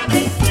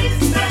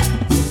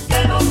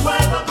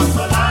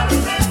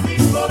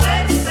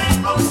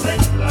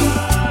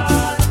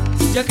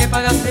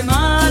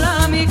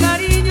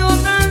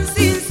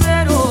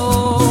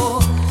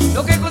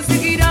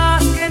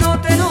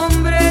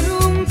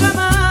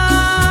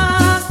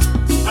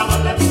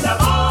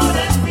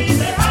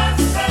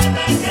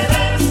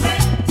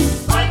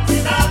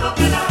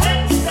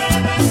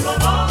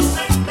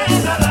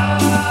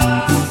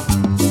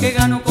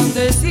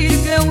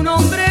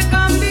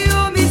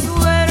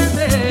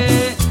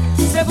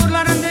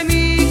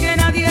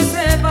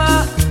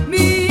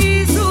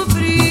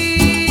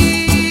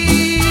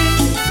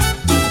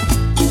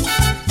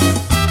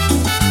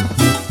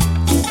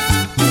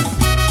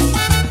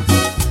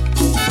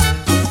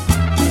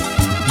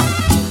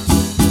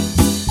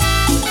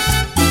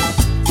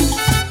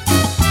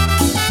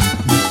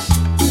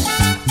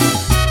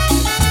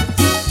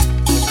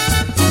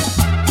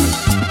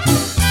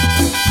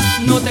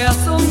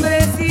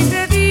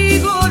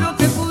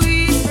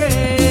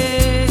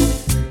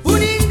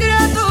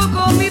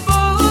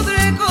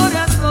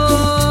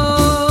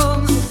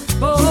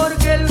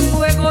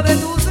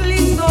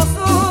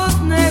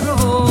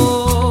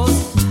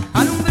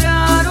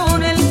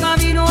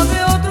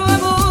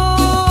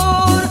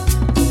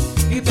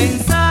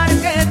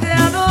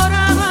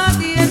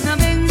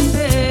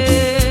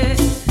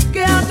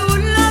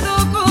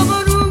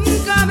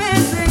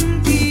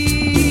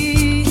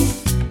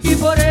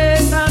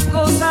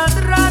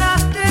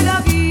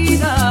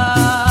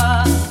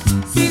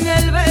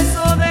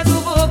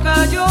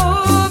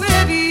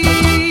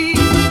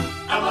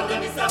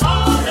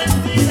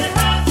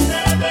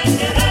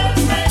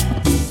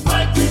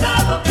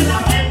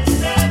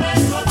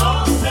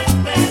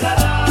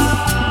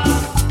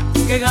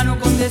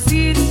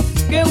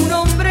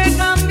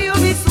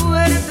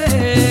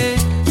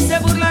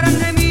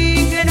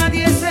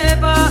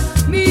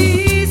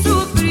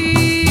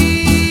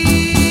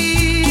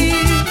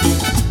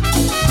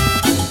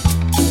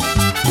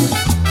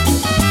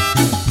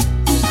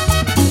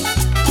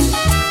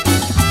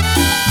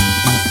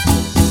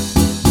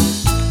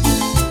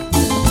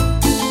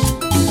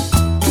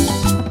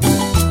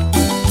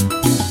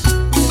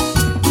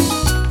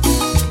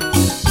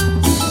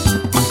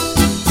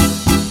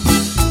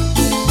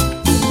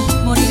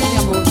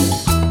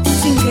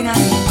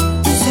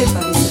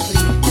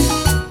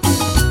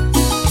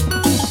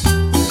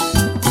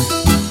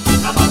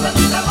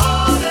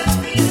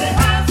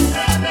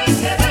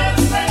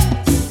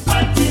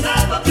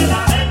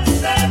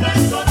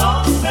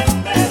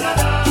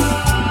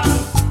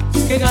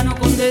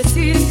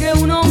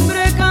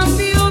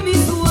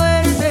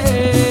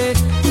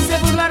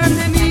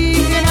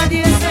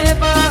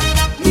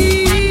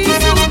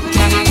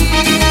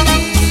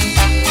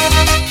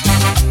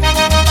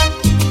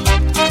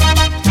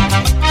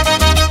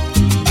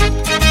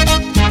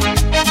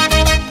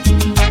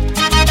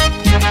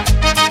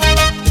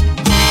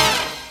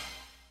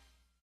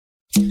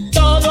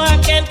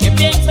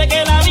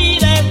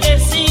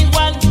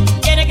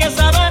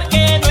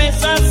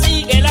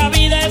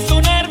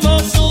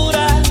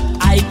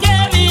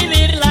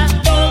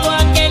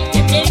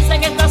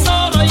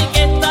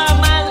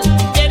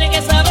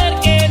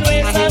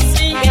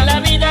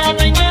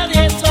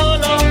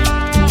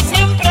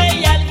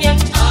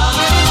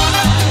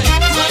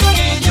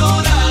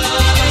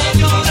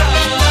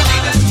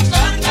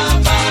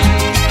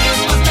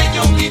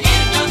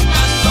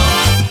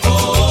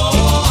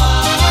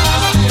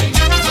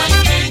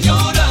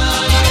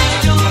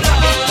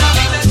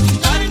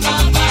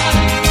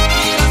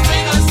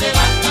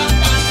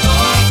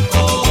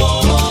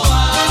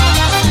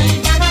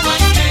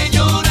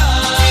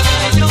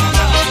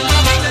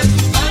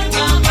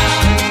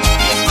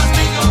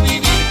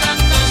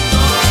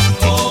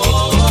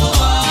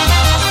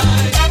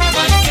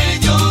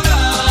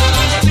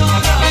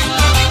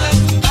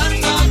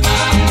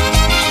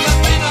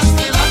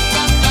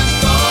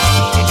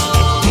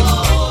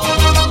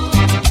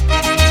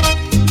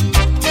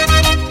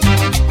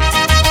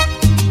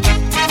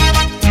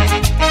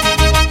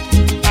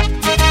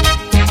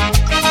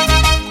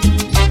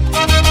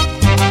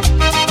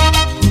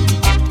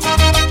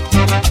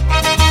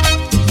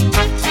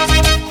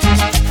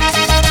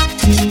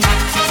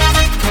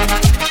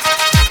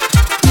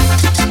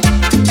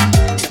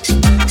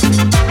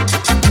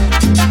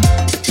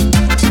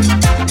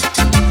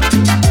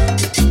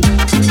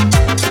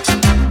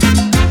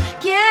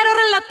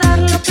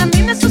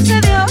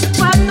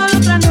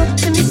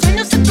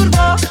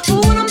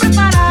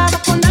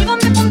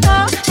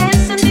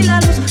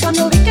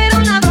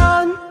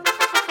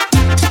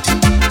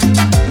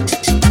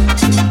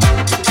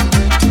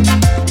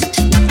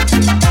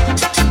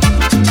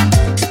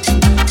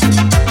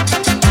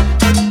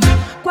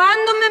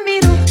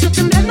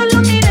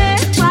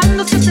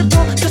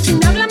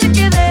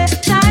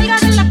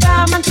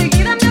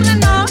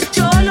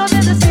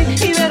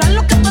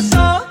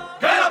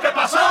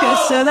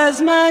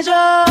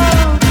 desmayo.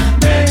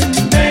 Ven,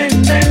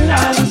 ven, ven,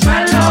 la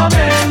suelo,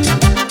 ven.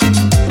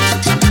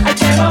 Ay,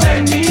 pero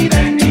ven y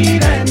ven y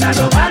ven a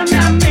robarme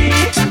a mí.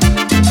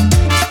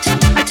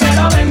 Ay,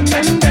 pero ven,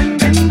 ven, ven,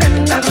 ven,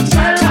 ven, la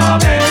suelo,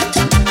 ven.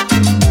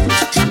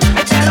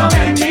 Ay, pero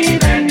ven y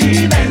ven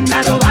y ven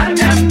a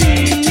robarme a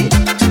mí.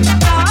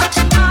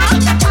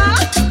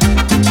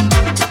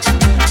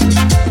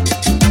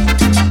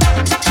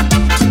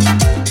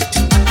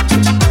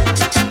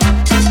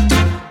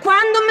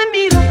 Cuando me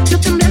miró, yo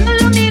temblando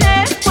lo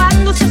miré.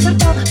 Cuando se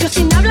acercó, yo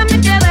sin habla me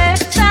quedé.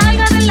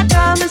 Salga de la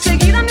cama,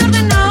 enseguida me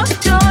ordenó.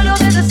 Yo lo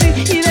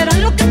obedecí y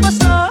verán lo que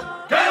pasó.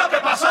 ¿Qué es lo que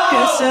pasó? Que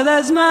se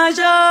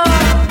desmayó.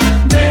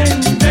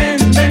 Ven,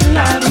 ven, ven,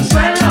 la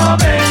suelo,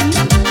 ven.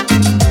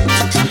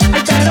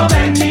 Ay, pero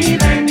ven y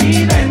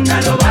ven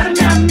a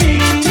robarme a mí.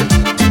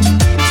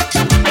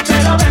 Ay,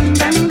 pero ven,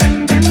 ven,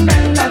 ven, ven,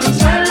 ven, la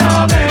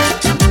suelo, ven.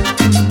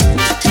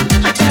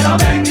 Ay, pero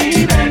ven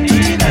y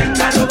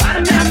ven a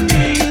robarme a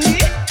mí.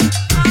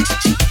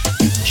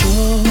 Yo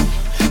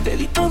te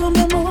di todo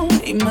mi amor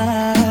y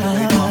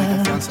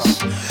más.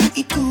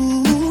 Y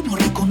tú no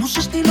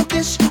reconoces ni lo que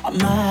es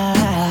amar.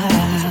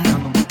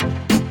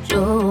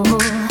 Yo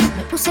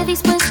me puse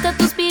dispuesta a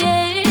tus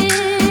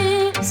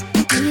pies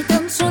y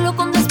tan solo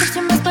con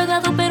desprecio me has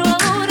pagado, pero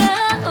ahora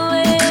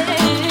ves.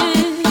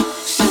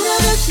 Si una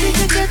vez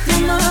dije que te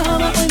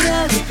amaba, hoy me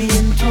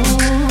arrepiento.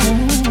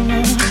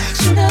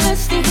 Si una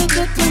vez dije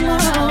que te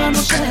amaba,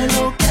 no sé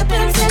lo que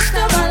pensé,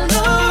 estaba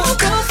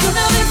loco. Si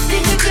una vez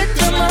dije que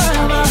te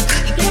amaba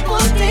y que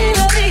por ti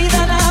la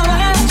vida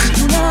daba.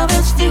 Si una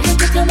vez dije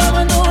que te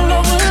amaba, no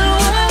lo vuelvo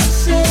a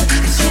hacer.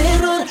 Ese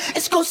error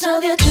es cosa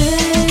de ayer.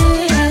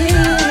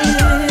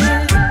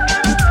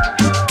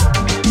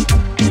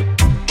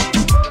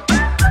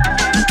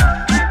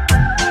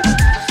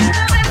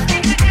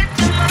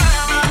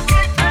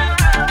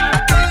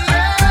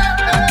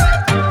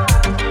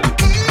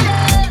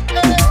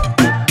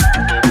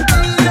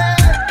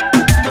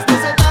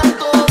 Después de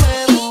tanto me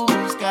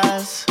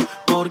buscas,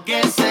 ¿por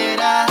qué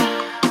será?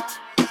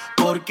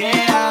 ¿Por qué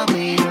a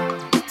mí?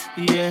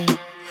 Yeah.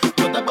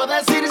 No te puedo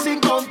decir sin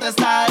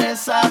contestar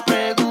esa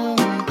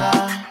pregunta.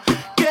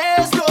 ¿Qué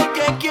es lo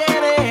que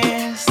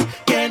quieres?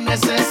 ¿Qué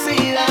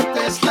necesidad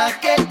es la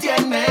que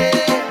tienes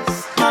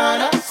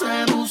para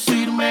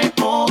seducirme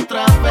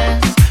otra vez?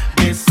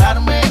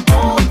 Besarme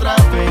otra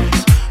vez,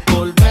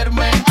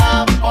 volverme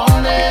a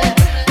poner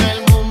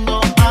el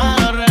mundo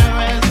al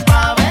revés,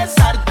 pa'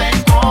 besarte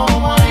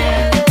como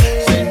ayer,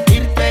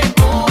 sentirte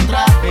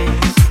otra vez,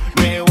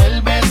 me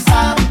vuelves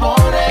a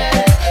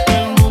poner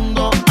el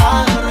mundo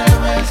al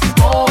revés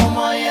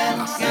como ayer.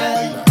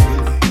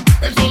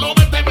 El solo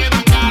verte me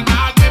dan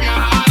ganas de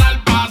viajar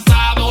al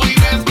pasado y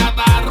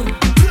rescatar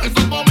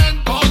esos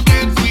momentos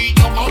que tú y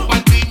yo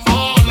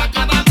compartimos, las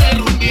ganas de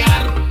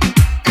rumbear.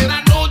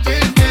 Eran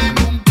noches de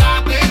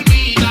nunca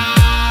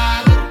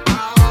terminar.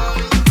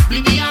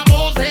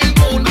 Vivíamos en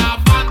una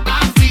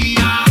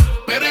fantasía,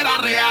 pero era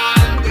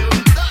real.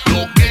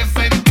 Lo que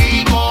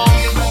sentimos,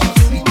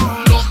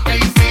 lo que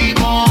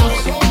hicimos.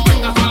 No es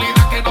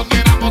casualidad que nos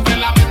quedamos en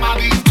la misma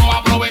disco.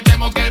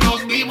 Aprovechemos que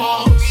nos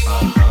dimos.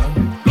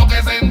 Lo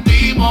que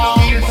sentimos,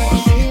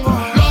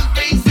 lo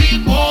que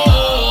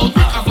hicimos.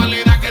 No es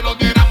casualidad que nos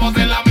quedamos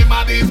en la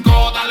misma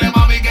disco. Dale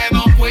mami que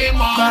nos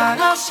fuimos.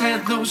 Para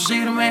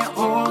seducirme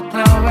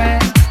otra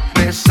vez,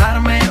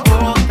 besarme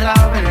otra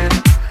vez,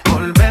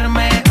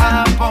 volverme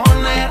a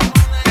poner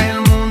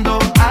el mundo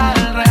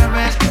al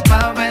revés,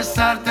 pa'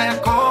 besarte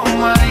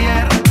como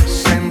ayer,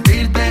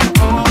 sentirte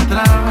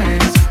otra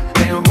vez,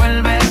 te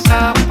vuelves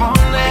a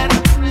poner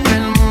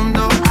el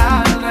mundo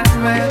al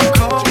revés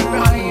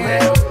como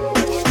ayer.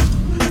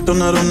 Tú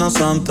no eres una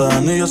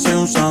santa, ni yo soy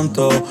un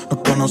santo. Nos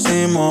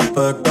conocimos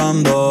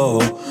pecando.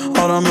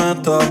 Ahora me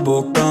estás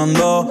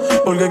buscando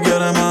porque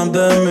quieres más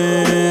de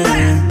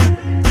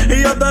mí.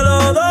 Y yo te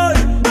lo doy.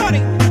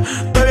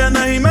 Te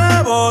vienes y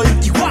me voy.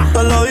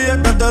 Te lo dije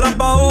que te eras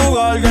pa'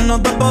 jugar, que no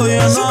te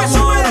podía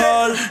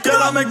enamorar. Que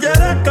ahora me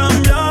quieres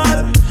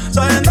cambiar,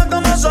 sabiendo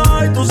cómo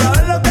soy. Tú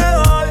sabes lo que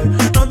doy.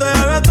 No te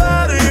debes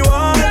estar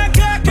igual.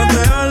 No te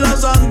dejes la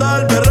santa,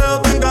 el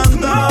perreo te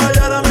encanta. Y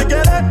ahora me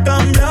quieres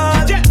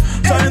cambiar,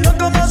 sabiendo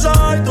cómo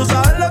soy. Tú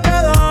sabes lo que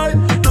doy.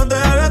 No te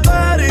debes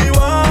estar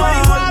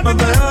igual. No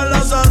te dejes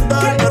la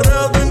santa, el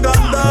perreo te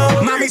encanta.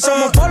 Mami,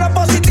 somos polos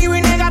positivo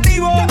y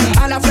negativo.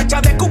 A la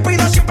flecha de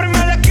Cupido siempre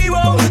me la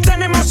esquivo.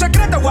 Tenemos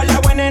secretos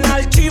guardados en el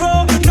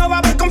archivo. No va a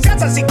haber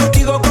confianza si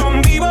contigo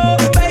convivo,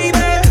 baby.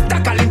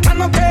 Estás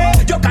calentándote.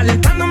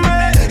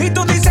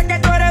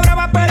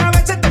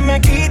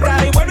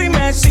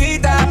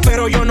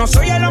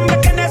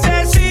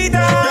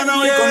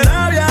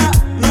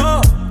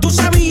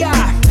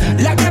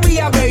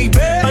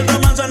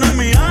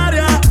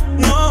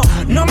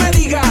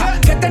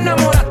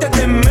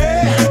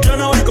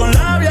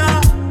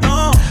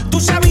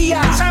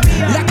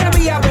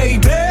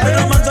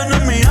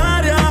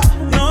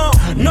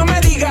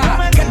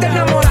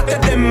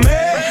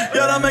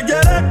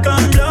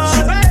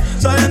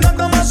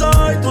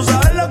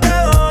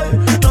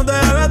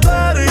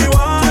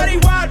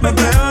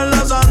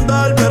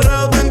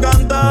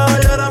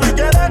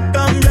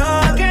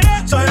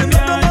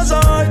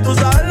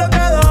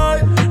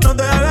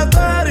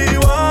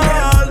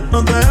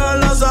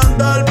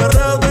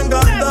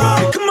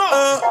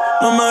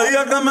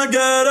 me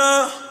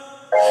quieres,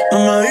 no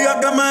me digas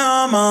que me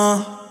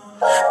amas.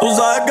 Tú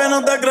sabes que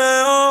no te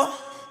creo,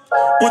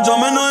 mucho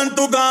menos en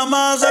tu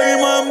cama.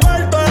 Seguimos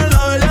envueltos en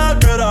la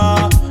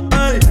bellaquera,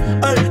 ey,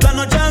 ey, la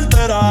noche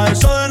entera.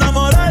 Eso de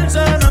enamorarse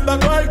no es pa'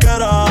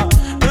 cualquiera.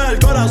 El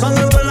corazón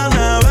dentro de la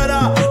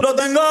nevera, lo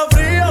tengo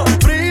frío,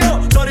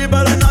 frío. Sorry,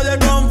 pero en nadie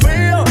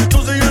confío. Tú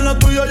sigues en lo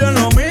tuyo, yo en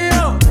lo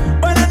mío.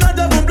 Buenas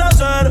noches, fue un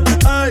placer,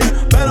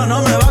 ey, pero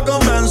no me va a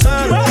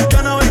convencer.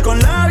 Yo no voy con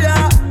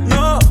labia,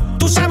 no.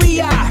 Tú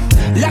sabías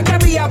la que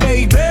había,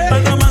 baby.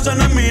 El romance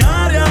no es mi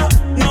área,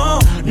 no.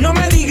 No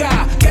me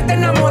digas que te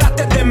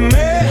enamoraste de mí.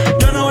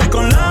 Yo no voy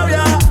con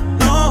labia,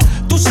 no.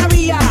 Tú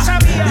sabías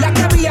la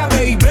que había,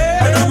 baby.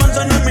 El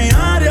romance no es mi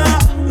área,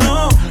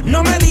 no.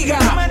 No me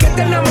digas que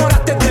te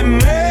enamoraste de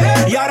mí.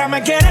 Y ahora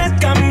me quieres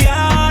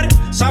cambiar,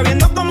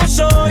 sabiendo cómo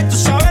soy. Tú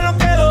sabes lo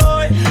que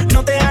doy.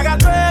 No te hagas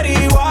ver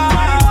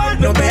igual,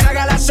 no te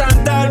hagas la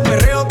santa. El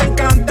perreo te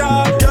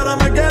encanta. Y ahora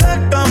me quieres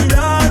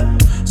cambiar,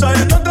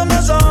 sabiendo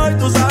cómo soy.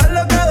 Tú sabes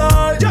lo que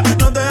doy.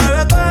 No te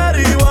hagas ver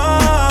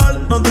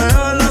igual, no te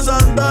hagas la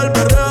santa. El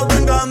perreo te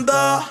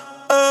encanta.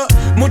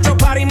 Mucho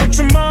party,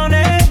 mucho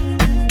money.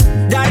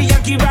 Daddy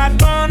Yankee, Bad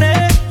Bunny.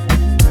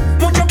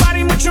 Mucho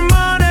party, mucho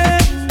money.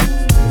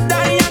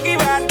 Daddy Yankee,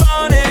 Bad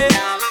Bunny.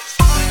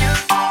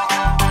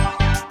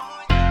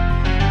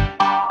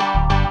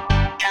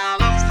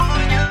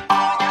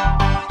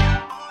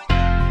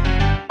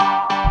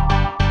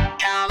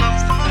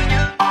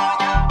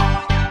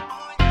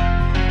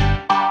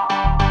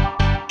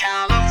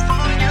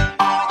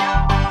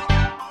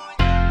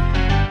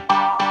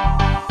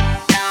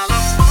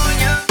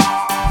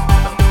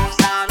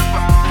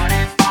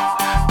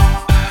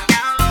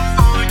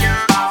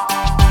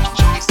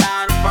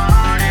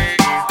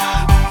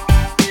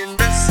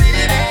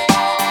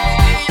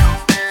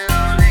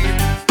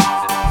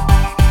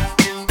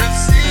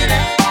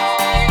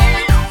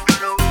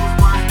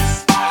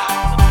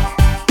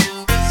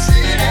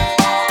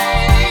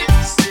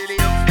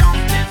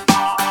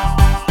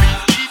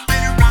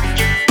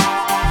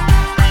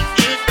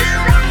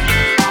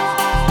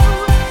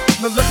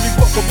 Now let me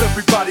welcome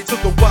everybody to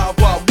the Wild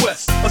Wild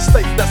West, a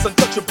state that's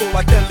untouchable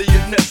like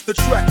Elliot Ness. The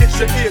track hits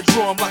your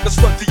eardrum like a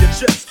slug to your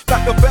chest.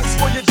 Like a vest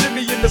for your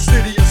Jimmy in the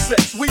city of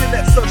sex. We in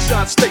that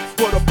sunshine state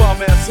where the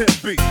bomb ass hemp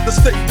be. The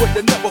state where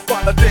you never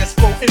find a dance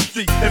floor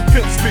empty and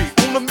pimp speed.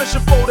 On a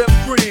mission for them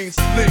greens.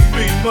 Lean,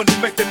 mean, money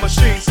making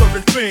machines,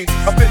 serving fiends.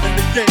 I've been in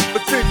the game for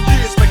 10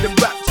 years making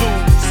rap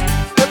tunes.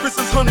 Ever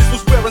since Honeys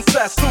was wearing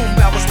Sassoon,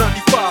 now it's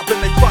 95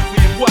 and they clock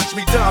me and watch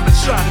me diamond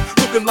shining,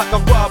 looking like a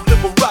Rob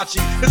Liberace.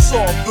 It's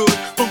all good,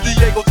 from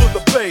Diego to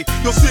the Bay.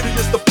 Your city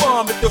is the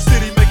bomb if your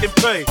city making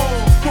pay.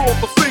 Throw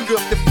up a finger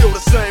if they feel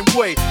the same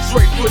way.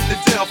 Straight putting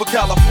it down for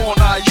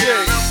California,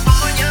 yeah.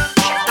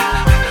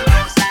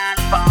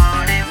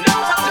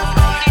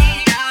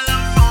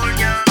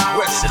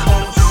 West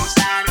Coast.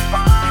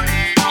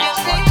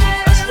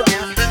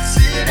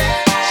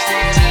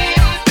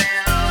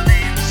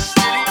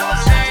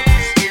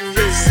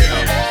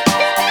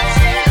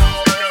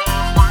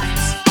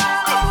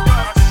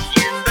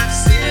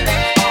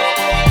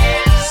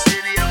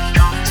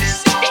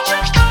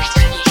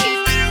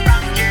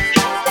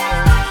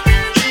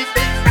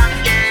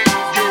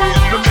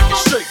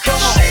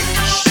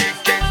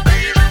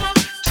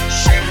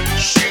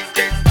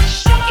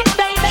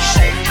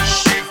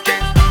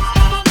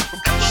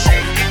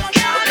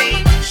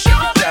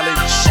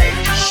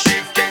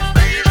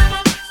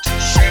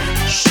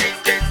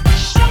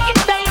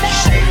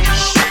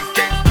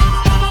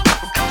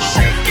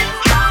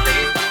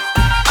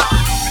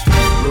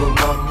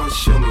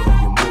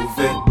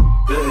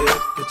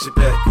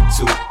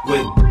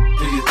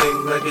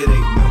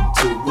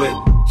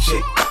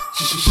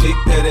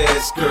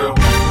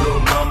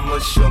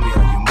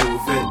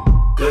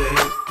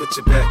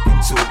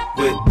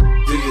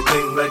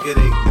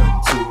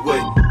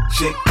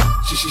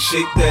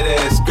 Shake that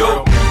ass,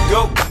 go,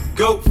 go,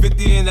 go,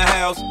 50 in the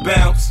house,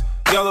 bounce.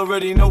 Y'all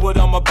already know what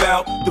I'm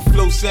about. The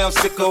flow sounds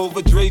sicker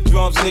over Dre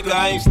drums, nigga.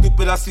 I ain't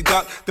stupid, I see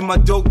Doc, then my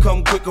dough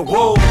come quicker.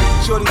 Whoa,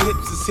 shorty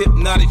hips is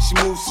hypnotic, she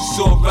moves, she's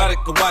so erotic.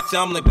 I watch her,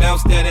 I'm like,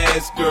 bounce that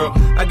ass, girl.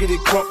 I get it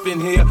crump in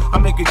here, I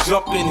make it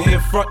jump in here,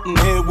 front in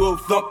here, we'll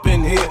thump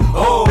in here.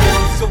 Oh,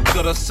 so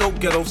gutter, so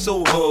ghetto,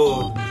 so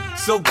hood.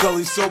 So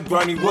gully, so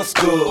grimy, what's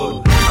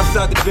good?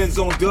 Outside the Benz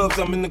on dubs,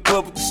 I'm in the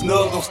club with the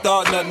snug. Don't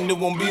start nothing, there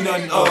won't be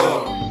nothing,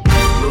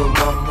 Little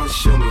mama,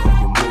 show me how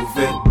you move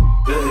it.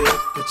 Go ahead,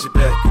 put your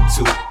back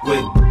into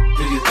it.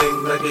 Do your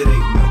thing like it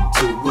ain't nothing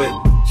to it.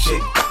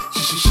 Shake,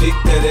 shake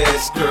that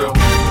ass, girl.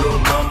 Little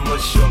mama,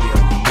 show me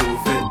how you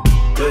move it.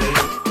 Go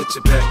ahead, put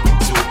your back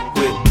into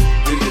it.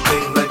 Do your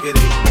thing like it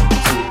ain't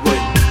nothing to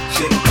it.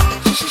 Shake,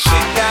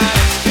 shake that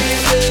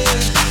ass,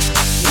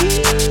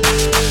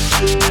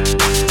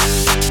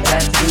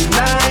 that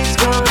tonight's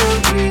gonna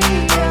be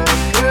a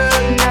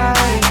good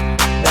night.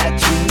 That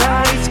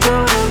tonight's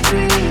gonna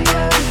be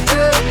a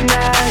good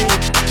night.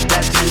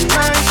 That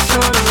tonight's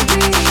gonna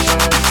be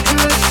a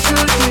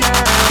good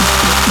night.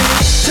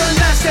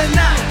 Tonight's the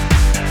night,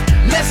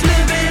 let's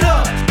live it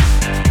up.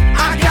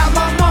 I got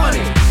my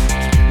money,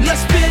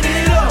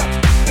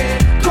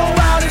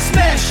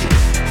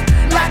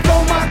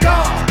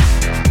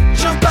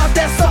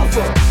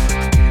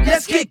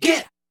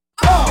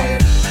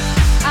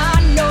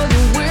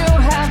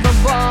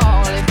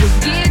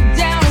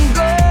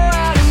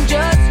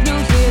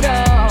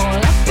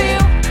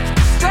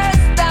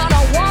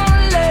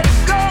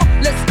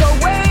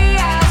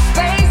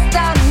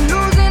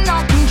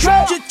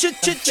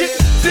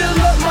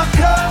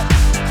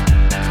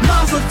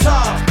 Mazel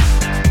tov.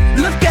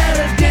 Look at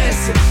her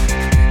dancing.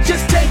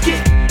 Just take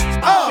it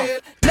off.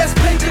 Let's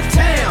paint the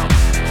town.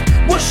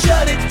 We'll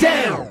shut it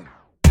down.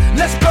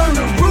 Let's burn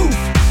the roof.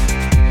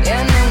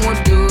 And then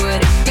we'll do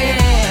it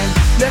again.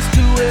 Let's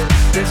do it.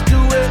 Let's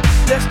do it.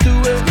 Let's do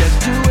it. Let's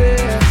do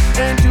it.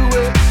 And do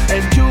it.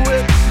 And do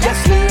it.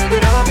 Let's live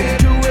it up and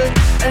do it.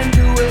 And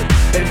do it.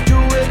 And do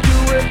it. Do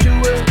it. Do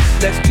it.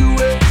 Let's do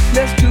it.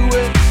 Let's do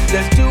it.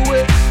 Let's do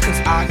it. Cause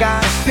I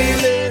got a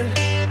feeling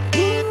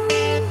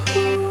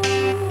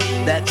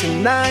that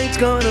tonight's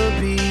gonna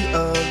be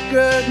a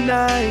good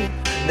night.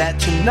 That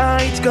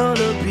tonight's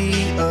gonna be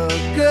a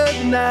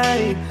good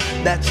night.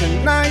 That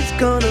tonight's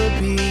gonna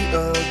be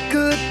a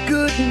good,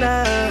 good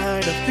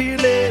night. A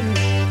feeling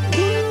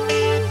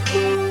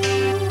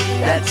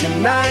that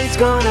tonight's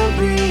gonna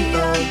be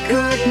a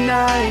good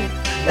night.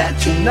 That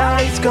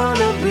tonight's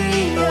gonna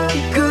be a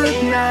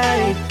good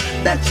night.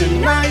 That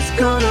tonight's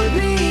gonna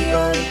be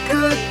a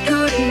good,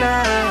 good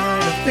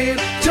night. I feel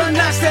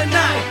tonight's the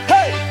night.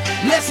 Hey,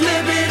 let's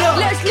live it up.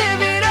 Let's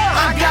live it up.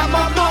 I got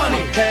my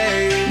money.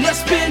 Hey, let's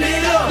spin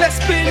it up. Let's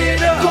spin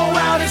it up. Go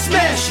out and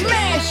smash it.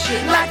 Smash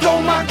it. Like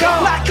oh my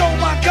god. Like oh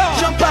my god.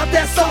 Jump out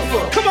that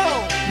sofa. Come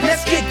on.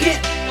 Let's get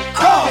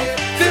off.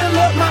 Fill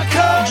up my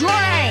cup.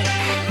 Drink.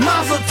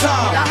 Mazel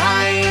tov.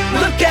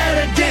 Look at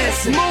her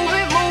dancing. Move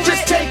it, move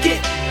Just take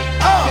it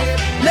off.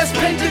 Let's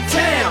paint the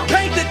town.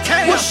 Paint the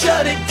town. We'll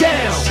shut it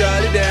down.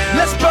 Shut it down.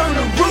 Let's burn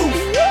the roof.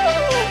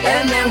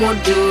 And then we'll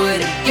do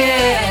it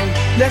again.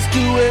 Let's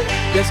do it.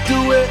 Let's do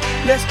it.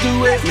 Let's do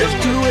it. Let's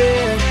do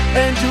it.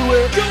 And do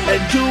it.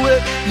 And do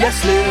it. Let's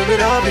live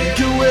it up and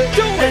do it.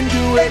 And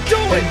do it.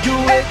 And do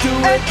it. Do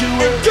it. Do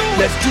it.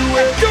 Let's do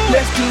it.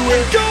 Let's do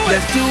it.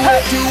 Let's do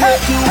it. Do it.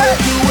 Do it.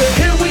 Do it.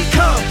 Here we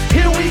come.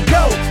 Here we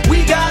go.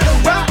 We gotta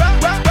rock.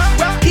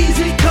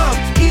 Easy come.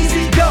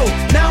 Easy go.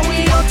 Now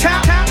we on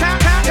top.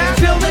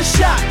 Feel the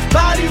shot.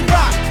 Body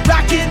rock.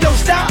 Rock it. Don't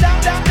stop.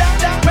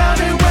 Round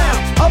and round.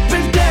 Up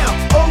and down.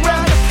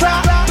 Around the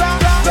clock.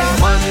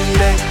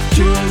 Monday,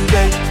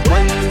 Tuesday,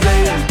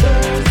 Wednesday, and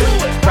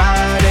Thursday,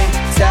 Friday,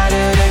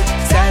 Saturday,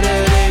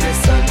 Saturday to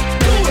Sunday.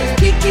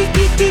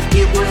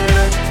 Get with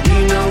us. You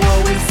know what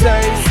we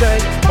say.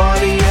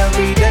 Party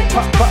every day.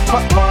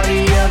 Party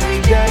every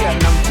day.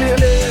 And I'm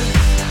feeling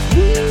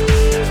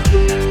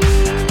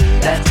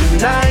that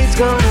tonight's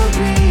gonna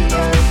be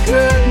a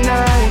good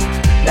night.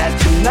 That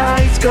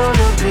tonight's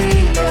gonna be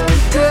a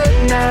good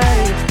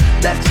night.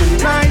 That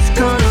tonight's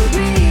gonna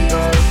be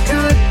a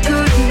good,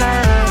 good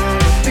night.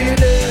 I'm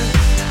feeling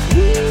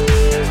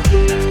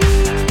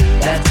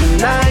that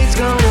tonight's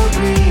gonna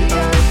be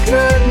a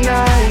good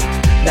night.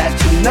 That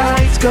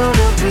tonight's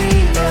gonna be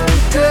a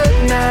good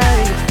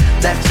night.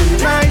 That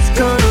tonight's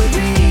gonna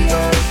be a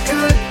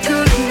good,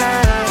 good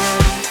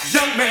night.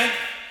 Young man,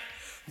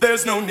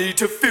 there's no need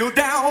to feel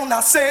down.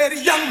 I said,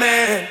 young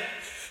man,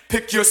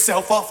 pick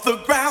yourself off the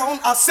ground.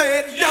 I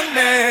said, young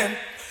man,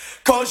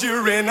 cause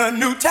you're in a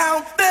new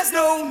town. There's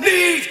no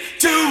need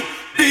to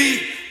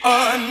be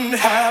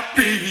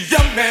unhappy.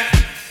 Young man,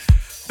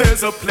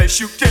 there's a place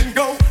you can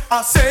go.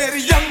 I said,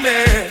 young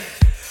man,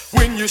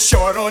 when you're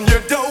short on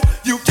your dough,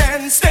 you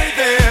can stay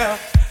there.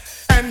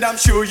 And I'm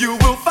sure you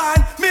will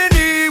find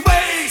many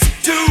ways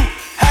to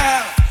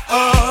have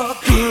a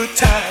good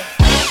time.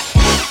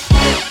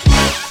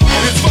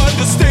 It's fun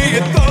to stay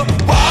at the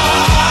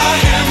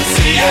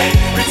YMCA.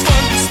 It's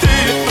fun to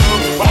stay at the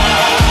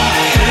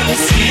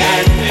YMCA.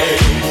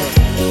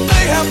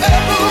 They have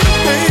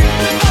everything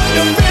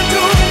you've been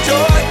to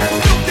enjoy.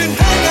 You can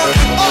hang out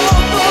with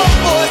all the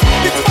boys.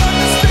 It's fun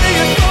to stay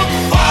at the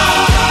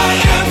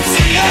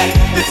YMCA.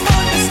 It's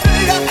fun to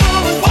stay at the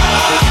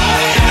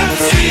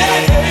YMCA.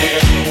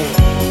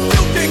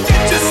 You can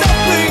get yourself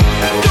clean.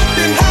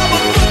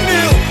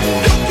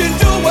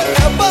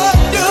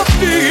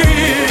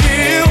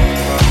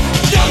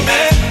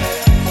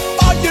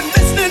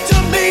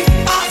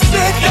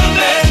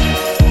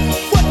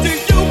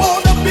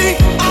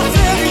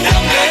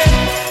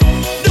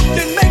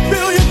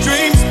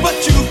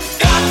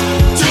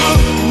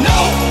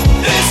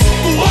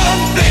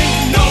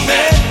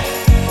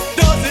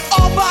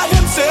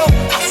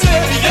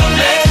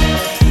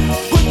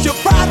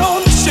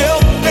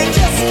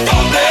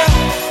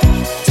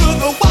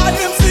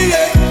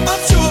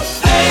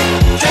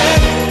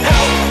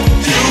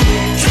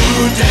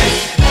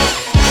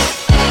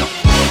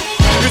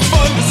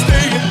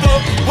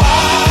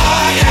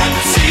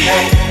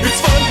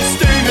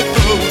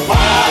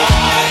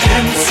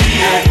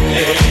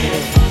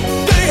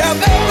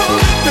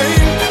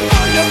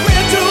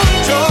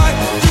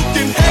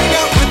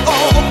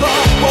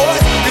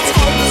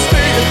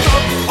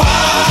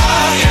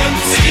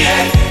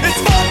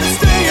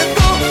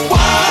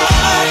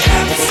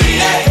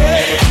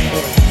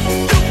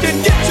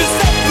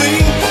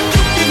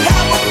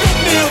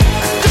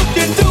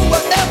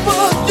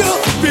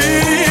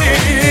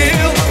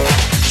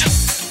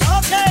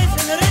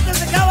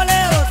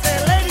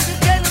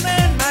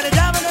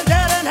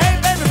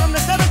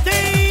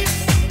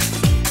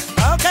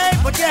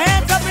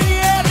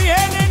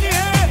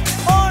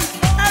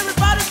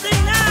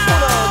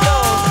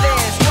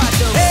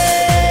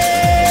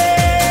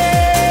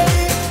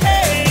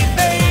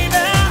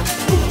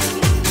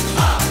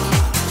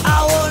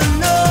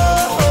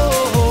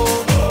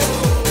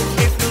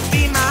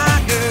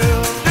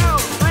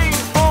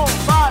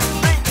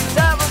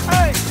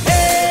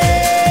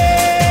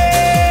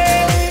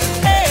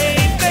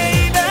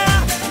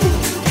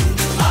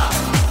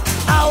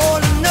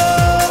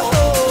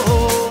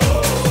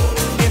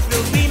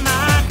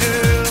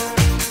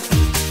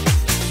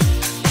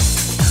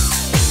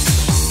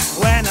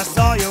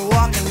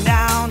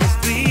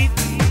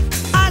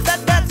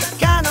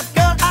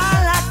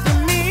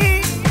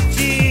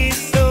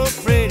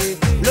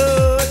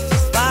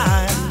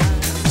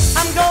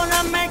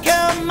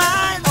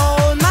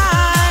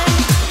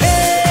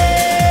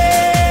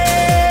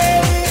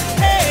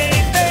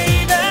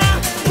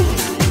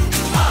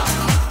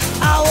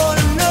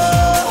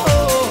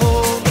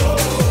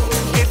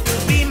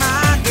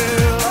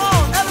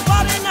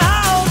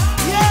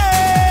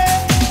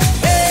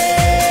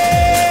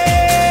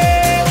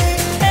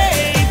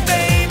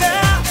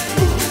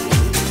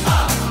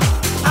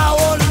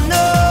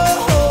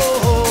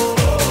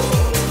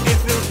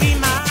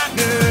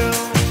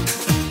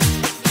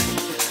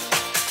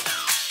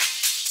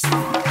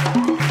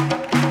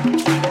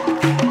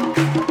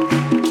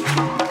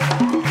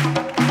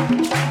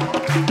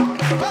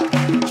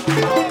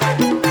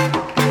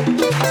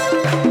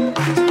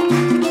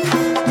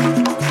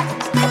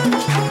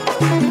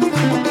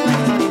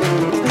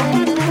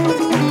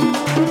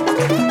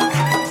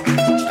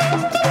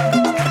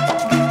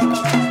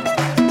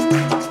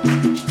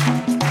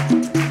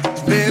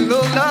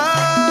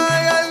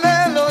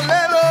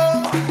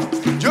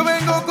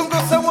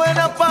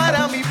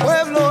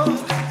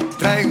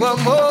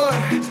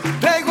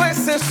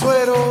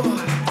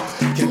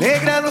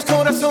 negra los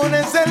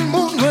corazones del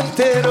mundo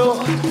entero.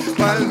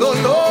 Pa'l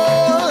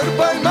dolor,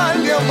 pa'l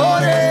mal de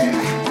amores,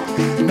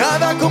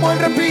 nada como el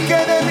repique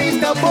de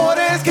mis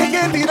tambores, que hay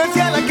que tirarse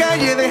a la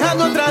calle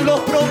dejando atrás los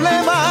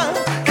problemas,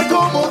 que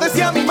como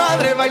decía mi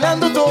madre,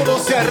 bailando todo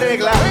se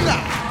arregla. Venga,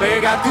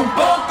 pégate un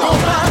poco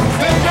más,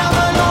 me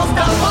llaman los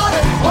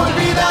tambores,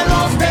 olvida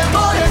los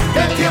temores, que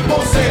el tiempo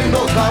se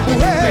nos va,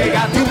 mujer.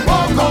 Pégate un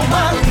poco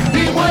más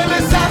y mueve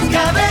esas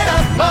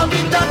caderas,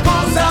 mamita,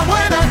 cosa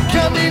buena que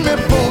a mí me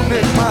pone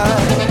mal.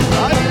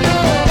 Ay, no.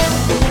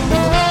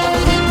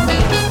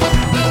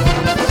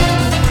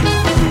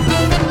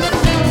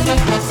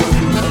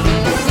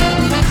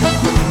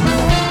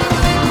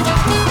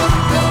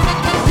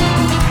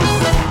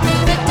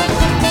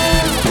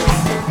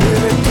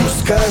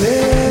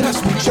 Caderas,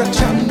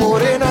 muchacha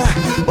morena,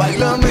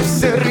 bailame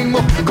ese ritmo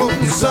con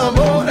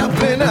sabor a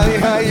plena.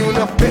 Deja ahí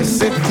una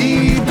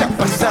pesetita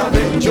pa' esa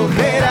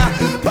bellonera,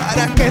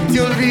 para que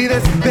te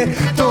olvides de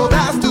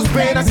todas tus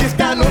penas. Y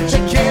esta noche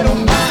quiero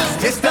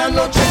más, esta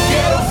noche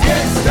quiero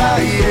fiesta,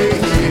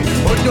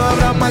 yeah. Hoy no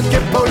habrá mal que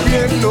por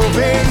bien no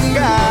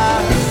venga.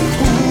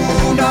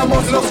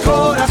 Unamos los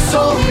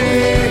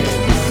corazones,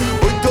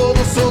 hoy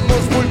todos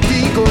somos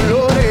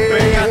multicolores.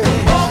 Pégate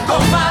un poco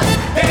más,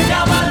 te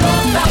llaman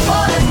los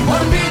tambores,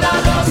 olvida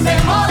los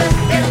temores,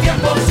 que el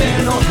tiempo se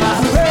nos va.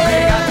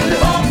 Pégate un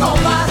poco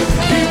más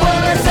y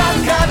mueve esas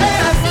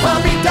caderas,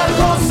 mamita,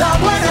 cosa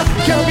buena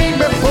que a mí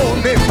me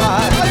pone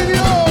mal. ¡Ay,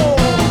 Dios!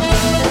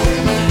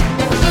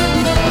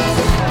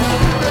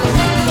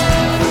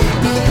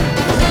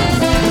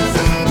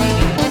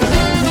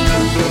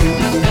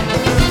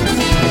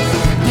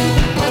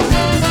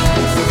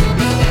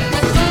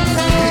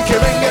 Y que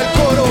venga el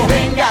coro,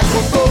 venga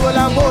con todo el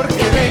amor,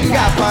 que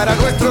venga para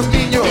nuestros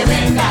niños,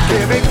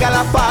 que venga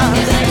la paz,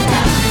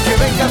 que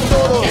vengan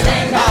todos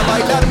a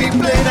bailar mi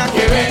plena,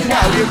 que venga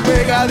bien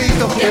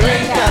pegadito, que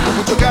venga con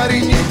mucho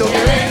cariñito,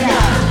 que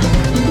venga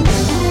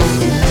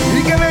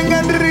y que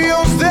vengan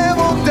ríos de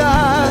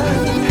bondad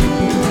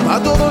a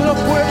todos los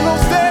pueblos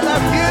de la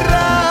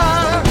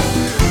tierra,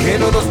 que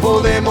no nos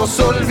podemos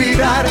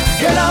olvidar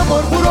que el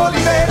amor puro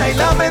libera y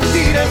la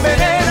mentira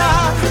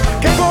envenena,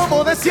 que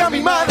como decía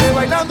mi madre,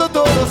 bailando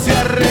todo se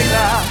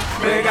arregla.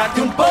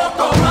 Pégate un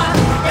poco más,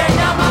 te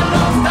llaman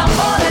los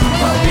tambores,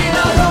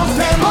 olvida los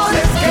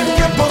temores, que el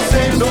tiempo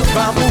se nos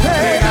va,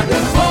 mujer. Pégate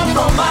un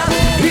poco más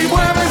y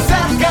mueve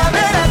esas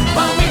caderas,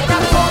 mamita,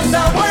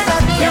 cosa buena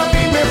que a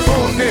mí me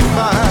pone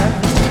mal.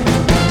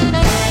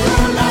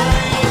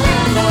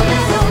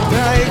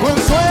 Traigo el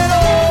suelo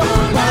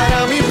para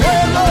mi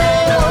pelo,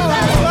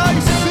 ay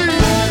sí,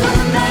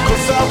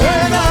 cosa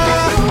buena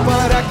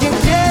para quien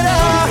quiera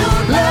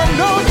la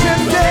noche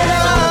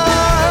entera.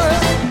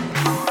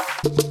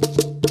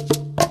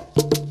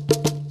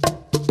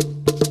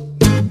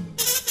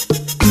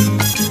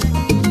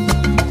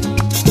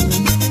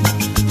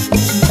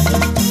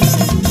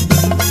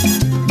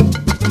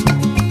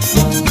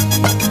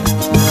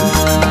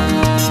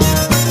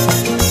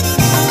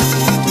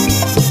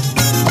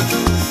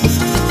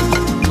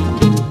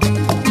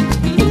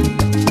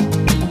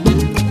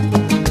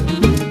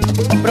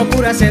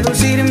 Procura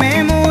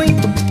seducirme muy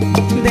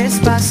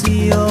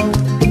despacio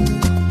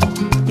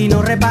y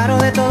no reparo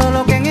de todo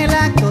lo que en el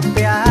acto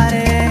te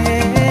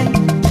haré.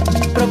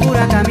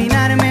 Procura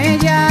caminarme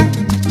ya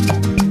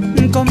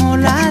como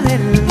la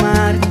del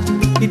mar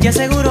y te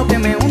aseguro que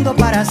me hundo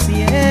para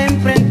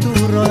siempre en tu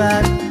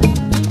rodar.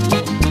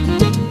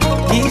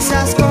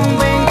 Quizás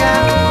convenga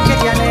que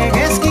te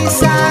alejes,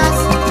 quizás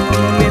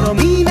me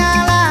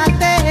domina la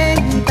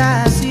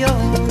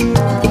tentación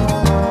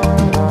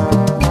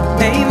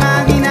de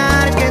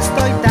imaginar que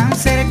estoy tan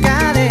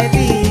cerca de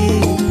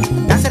ti,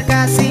 tan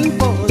cerca sin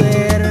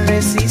poder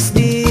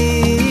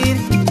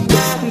resistir.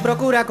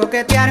 Procura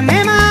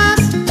coquetearme más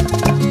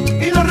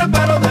y no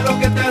reparo de lo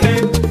que te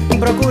haré.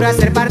 Procura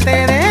ser parte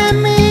de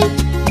mí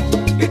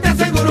y te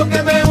aseguro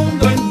que me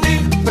hundo en ti.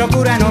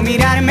 Procura no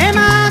mirarme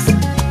más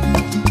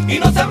y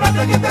no sabrás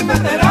de qué te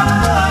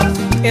perderás.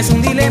 Es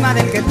un dilema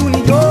del que tú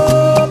ni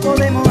yo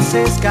podemos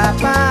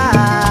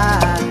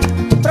escapar.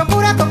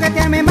 Procura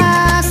coquetearme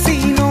más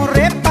y no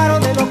reparo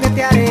de lo que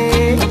te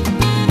haré.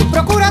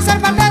 Procura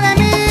ser parte de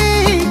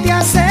mí, te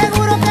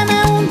aseguro que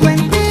me hundo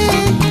en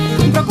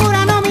ti.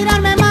 Procura no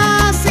mirarme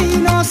más y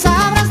no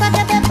sabrás de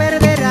qué te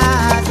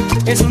perderás.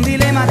 Es un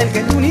dilema del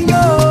que tú ni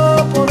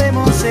yo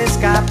podemos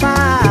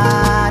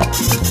escapar.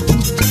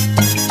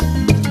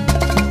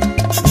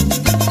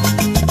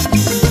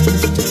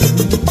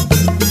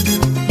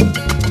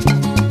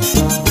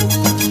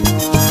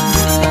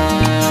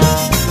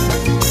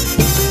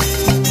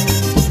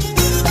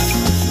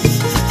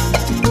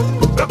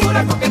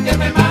 Procura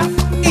coquetearme más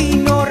y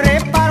no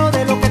reparo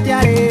de lo que te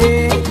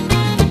haré.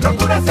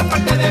 Procura ser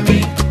parte de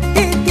mí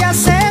y te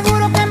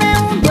aseguro que me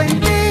hundo en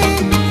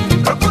ti.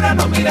 Procura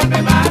no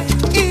mirarme más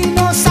y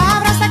no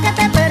sabrás de qué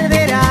te perderás.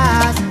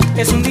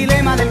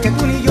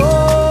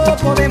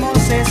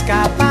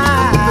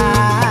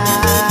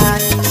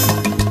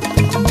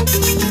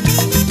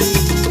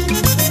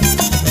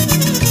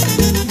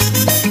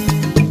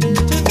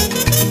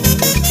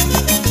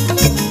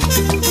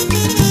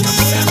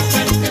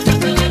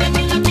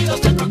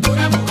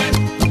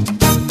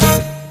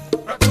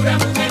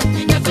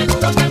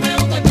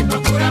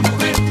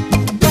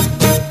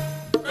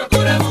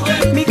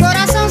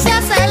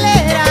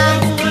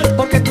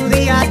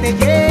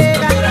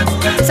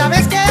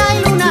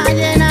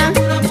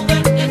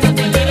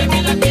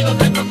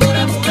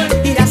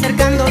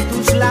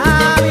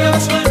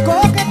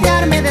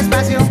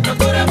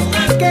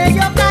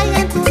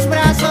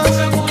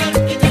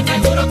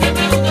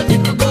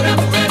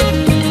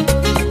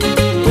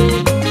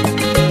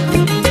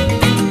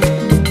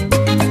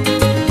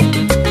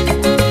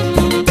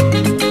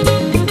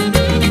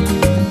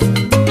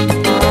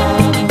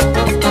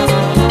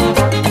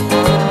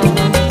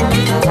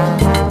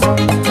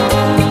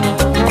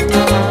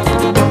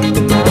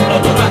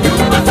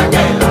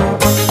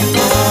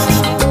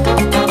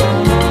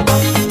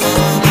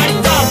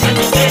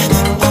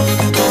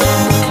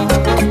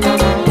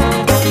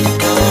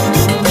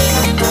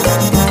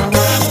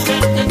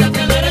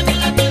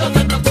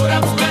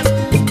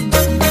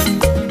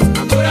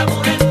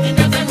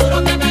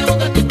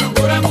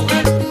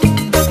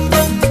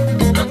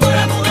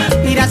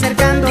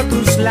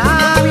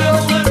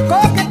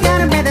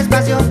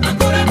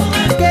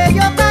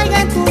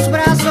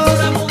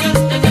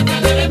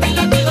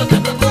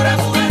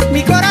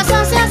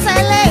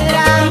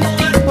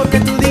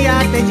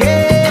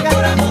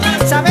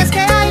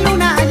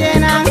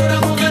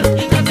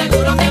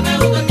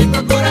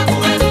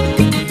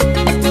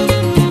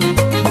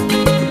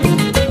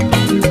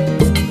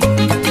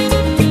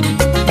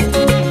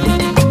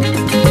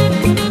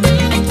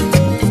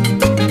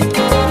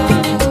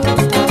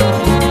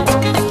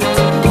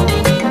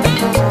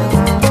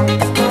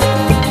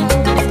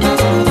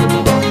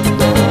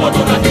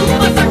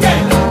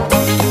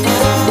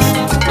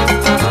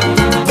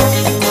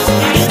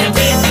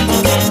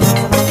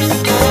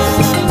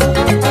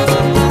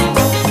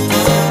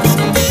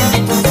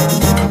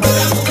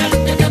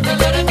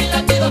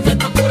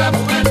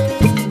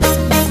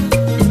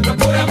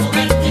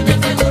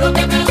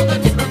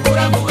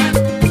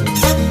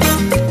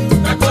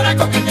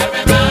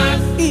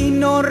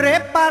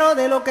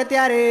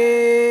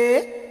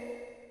 haré.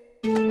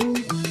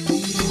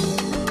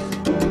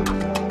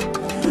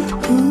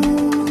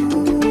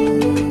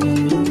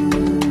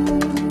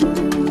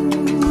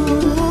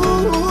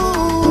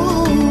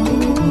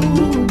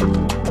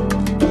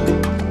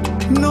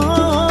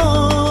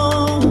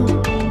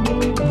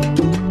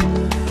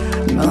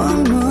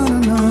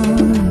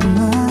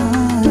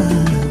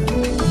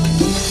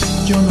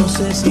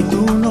 Si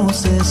tú, no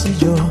sé si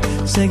yo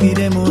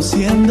seguiremos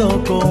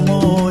siendo como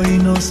hoy.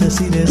 No sé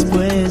si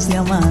después de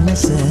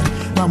amanecer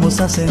vamos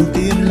a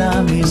sentir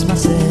la misma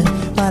sed.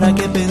 ¿Para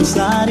qué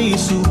pensar y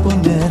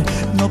suponer?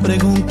 No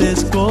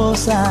preguntes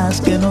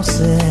cosas que no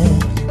sé.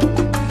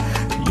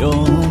 Yo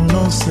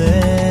no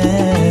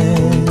sé.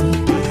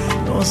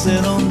 No sé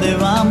dónde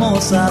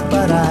vamos a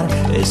parar.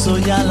 Eso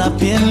ya la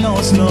piel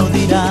nos lo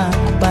dirá.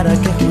 ¿Para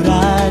qué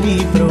jurar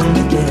y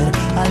prometer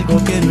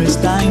algo que no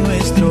está en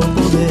nuestro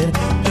poder?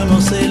 Yo no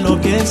sé lo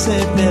que es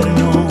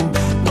eterno.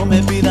 No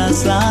me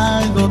pidas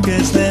algo que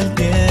es del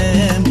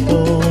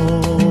tiempo.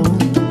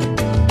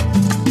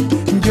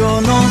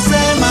 Yo no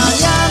sé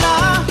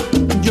mañana.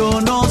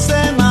 Yo no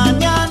sé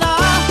mañana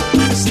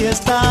si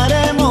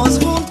estaremos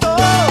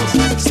juntos,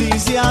 si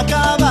se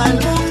acaba el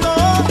mundo.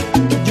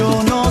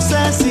 Yo no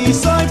sé si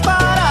soy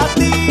para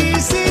ti,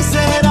 si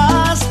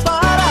serás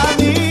para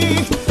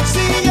mí,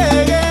 si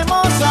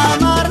lleguemos a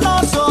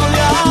amarnos,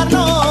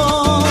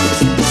 odiarnos.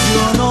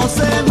 Yo no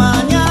sé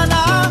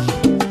mañana,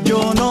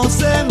 yo no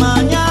sé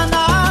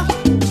mañana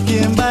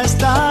quién va a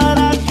estar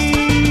aquí.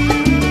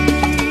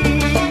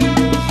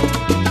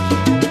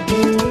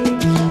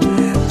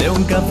 De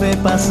un café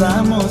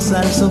pasamos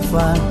al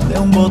sofá, de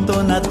un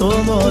botón a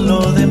todo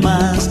lo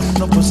demás.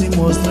 No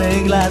pusimos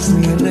reglas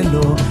ni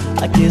reloj,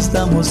 aquí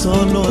estamos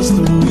solos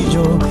tú y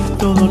yo.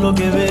 Todo lo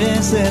que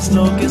ves es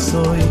lo que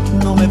soy,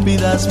 no me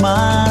pidas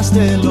más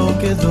de lo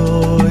que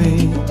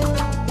doy.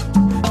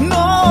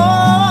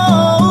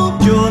 No,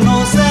 yo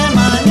no sé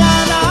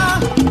mañana,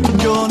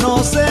 yo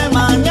no sé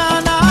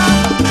mañana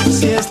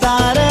si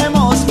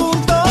estaremos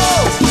juntos,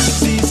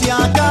 si se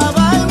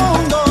acaba el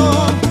mundo.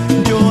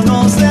 Yo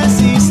no sé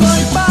si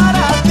soy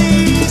para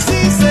ti,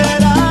 si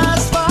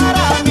serás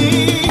para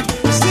mí,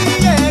 si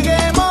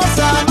lleguemos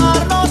a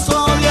amarnos,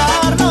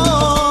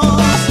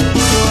 odiarnos.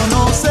 Yo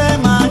no sé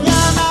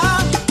mañana,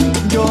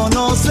 yo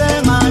no sé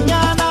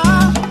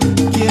mañana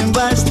quién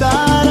va a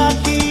estar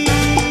aquí.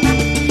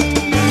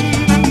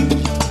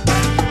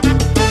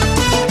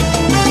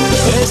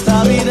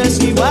 Esta vida es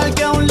igual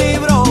que un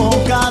libro,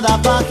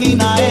 cada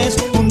página es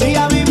un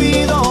día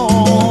vivido.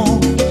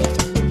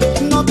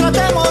 No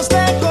tratemos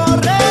de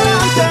correr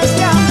antes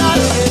de andar,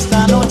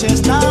 esta noche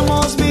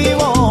estamos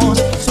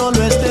vivos,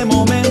 solo este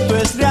momento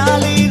es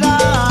realidad.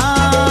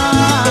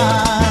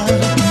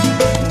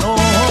 No,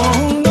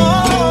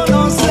 no,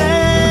 no sé.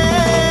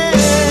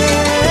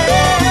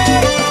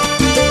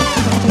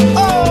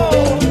 Oh.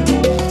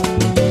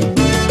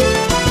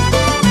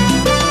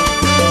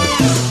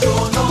 Yo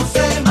no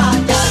sé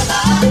mañana.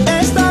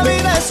 Esta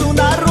vida es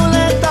una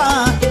ruleta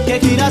que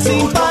gira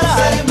sin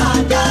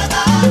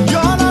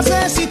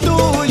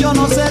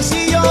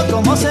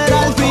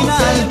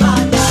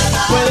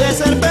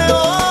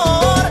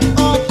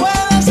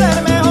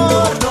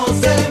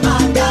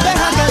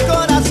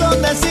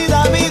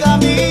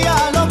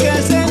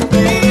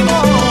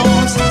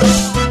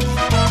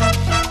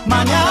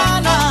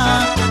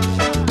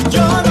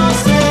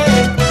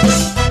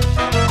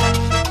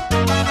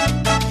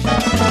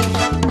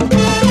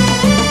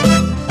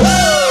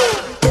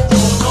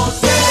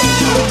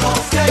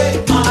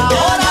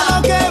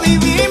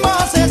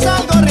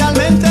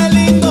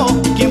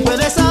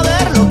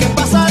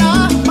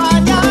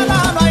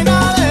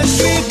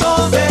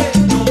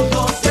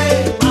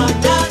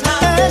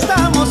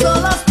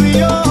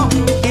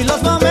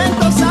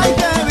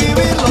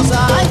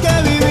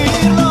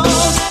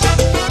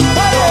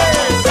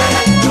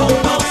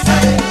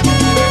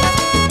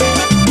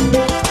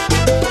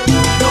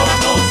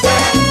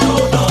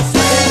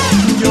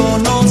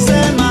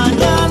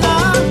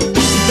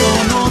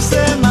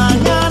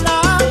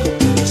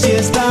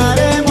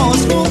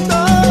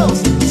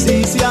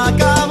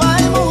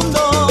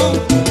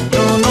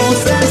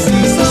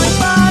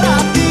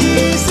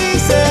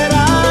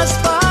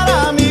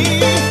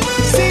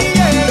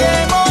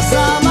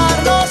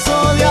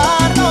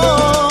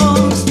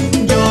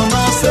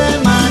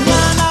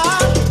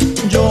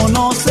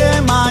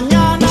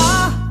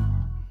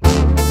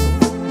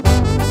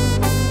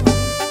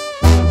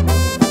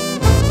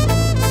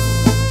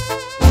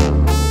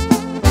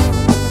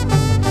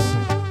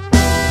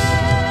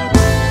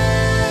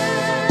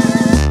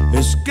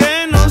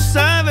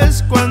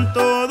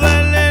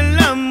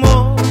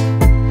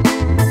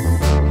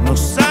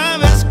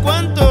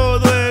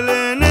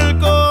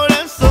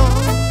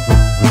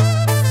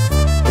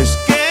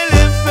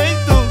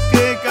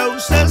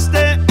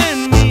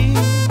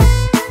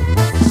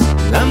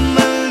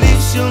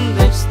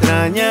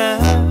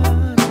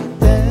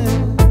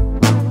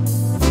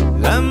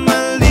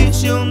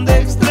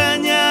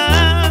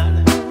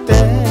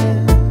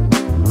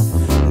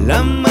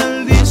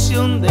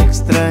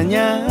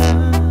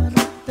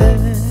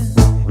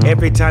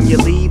Every time you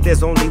leave,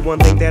 there's only one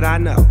thing that I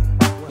know.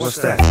 What's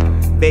that?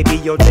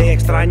 Baby, yo te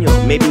extraño.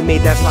 Maybe me,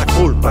 that's la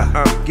culpa.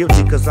 I'm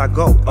guilty cause I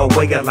go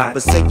away a lot.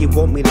 But say you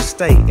want me to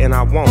stay and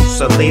I won't.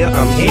 So Leah,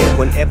 I'm here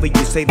whenever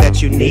you say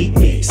that you need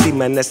me. Si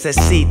me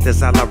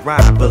necesitas, I'll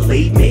arrive,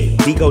 believe me.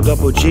 Digo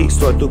double G,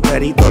 soy tu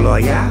perito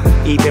loyal.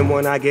 Even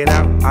when I get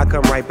out, I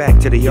come right back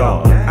to the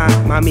yard.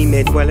 Mami,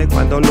 me duele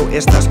cuando no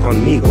estás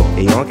conmigo.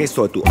 Y aunque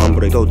soy tu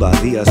hombre,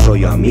 todavía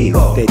soy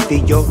amigo. De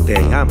ti yo te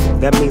amo.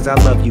 That means I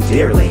love you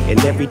dearly.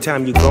 And every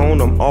time you're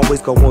gone, I'm always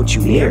gonna want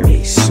you near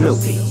me.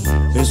 Snoopy.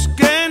 Es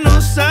que no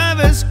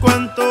sabes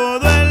cuánto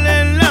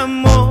duele el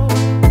amor.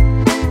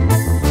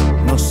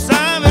 No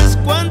sabes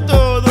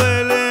cuánto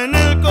duele en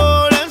el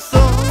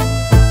corazón.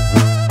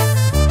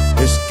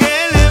 Es que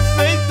el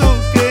efecto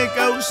que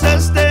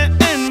causaste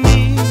en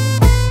mí,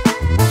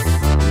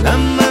 la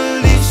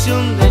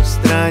maldición de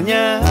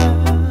extrañarte,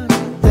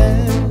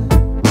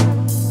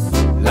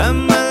 la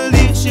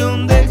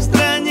maldición de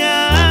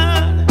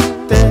extrañarte,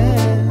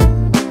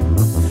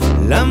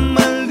 la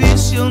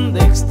maldición de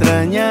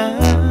extrañarte.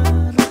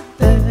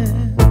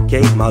 Que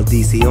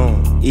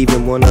maldición.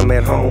 Even when I'm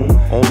at home,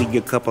 only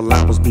a couple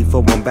hours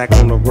before I'm back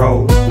on the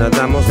road.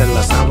 Nadamos en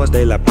las aguas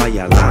de la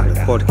playa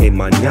larga, porque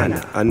mañana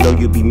I know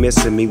you'll be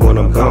missing me when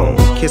I'm gone.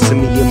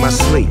 Kissing me in my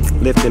sleep,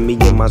 lifting me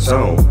in my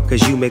zone.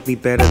 Cause you make me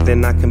better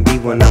than I can be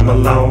when I'm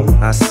alone.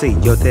 Así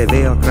yo te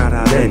veo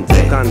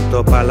claramente,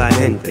 canto pa' la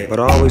gente, but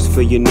I always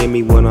feel you near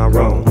me when I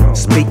roam.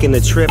 Speaking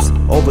of trips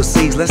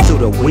overseas, let's do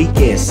the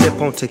weekend. Sip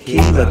on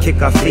tequila,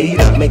 kick our feet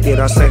up, make it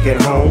our second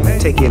home.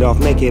 Take it off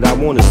naked, I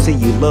wanna see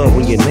you love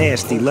when you're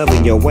nasty.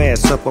 Loving your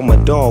ass up, I'm a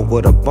dog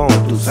with a bone,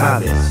 tú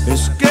sabes.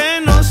 Es que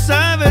no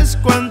sabes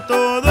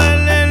cuánto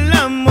duele el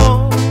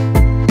amor.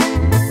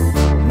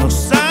 No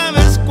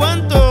sabes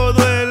cuánto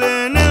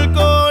duele en el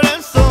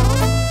corazón.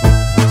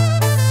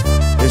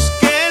 Es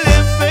que el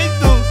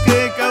efecto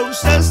que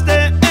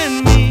causaste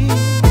en mí,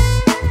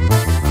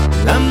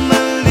 la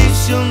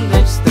maldición de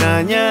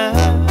extrañarte,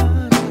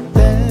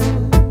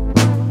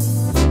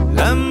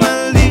 la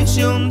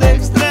maldición de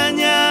extrañarte,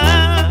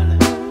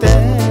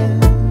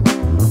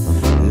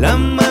 la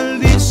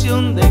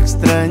maldición de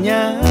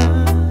extrañarte.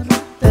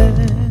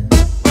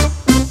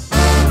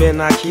 Ven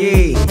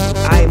aquí,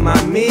 ay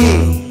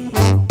mami,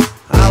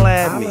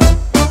 holla at me.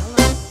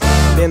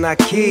 Ven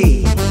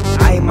aquí,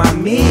 ay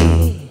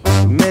mami,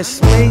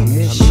 miss me, I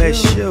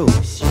miss you.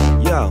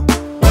 Yo,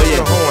 oye,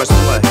 the horns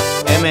play.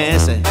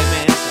 MS.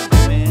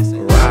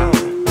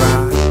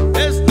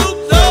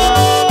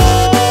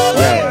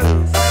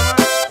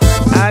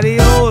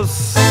 Adios,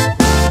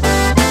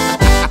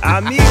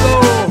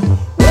 amigo.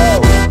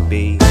 Woo.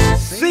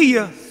 See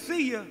ya.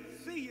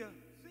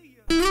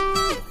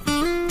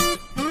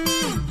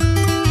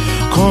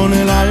 Con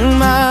el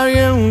alma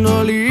bien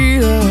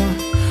dolida,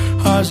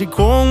 así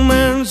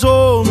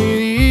comenzó mi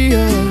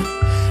día.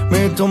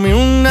 Me tomé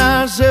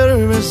unas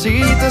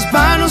cervecitas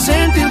para no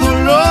sentir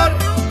dolor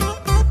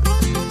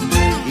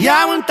y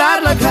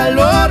aguantar la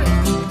calor.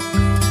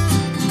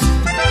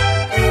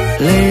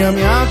 Le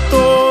llamé a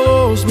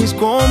todos mis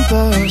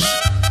compas,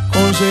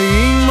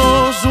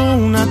 conseguimos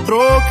una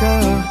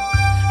troca,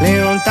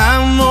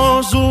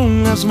 levantamos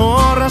unas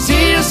morras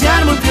y ya se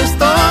armó el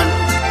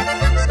fiestón.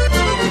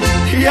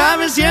 Ya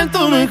me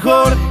siento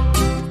mejor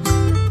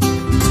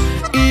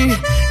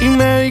y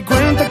me di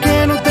cuenta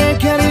que no te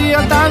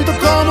quería tanto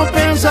como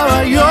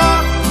pensaba yo,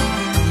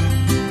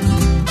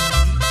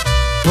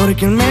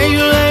 porque en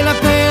medio de la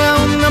peda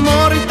una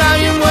morrita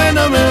bien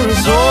buena me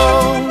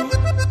besó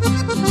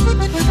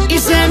y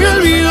se me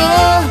olvidó.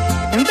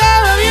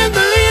 Andaba bien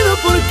dolido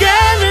porque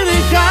me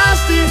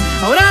dejaste.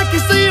 Ahora que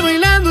estoy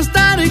bailando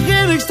hasta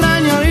dejé de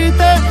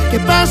extrañarte. Que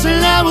pase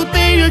la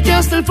botella que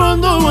hasta el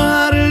fondo va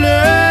a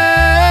darle.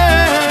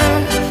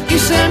 Y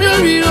se me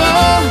olvidó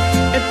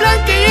el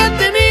plan que ya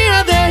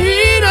tenía de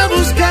ir a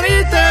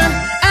buscarte.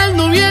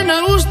 Ando bien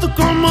a gusto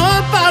como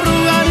para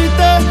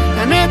rogarte.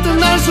 La neta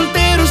andar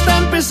soltero está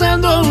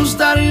empezando a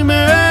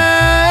gustarme.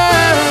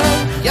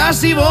 Y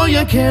así voy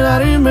a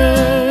quedarme.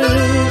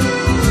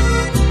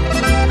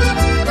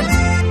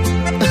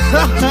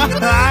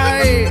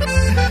 Ay,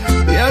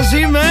 y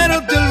así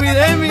mero te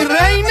olvidé, mi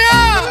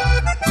reina.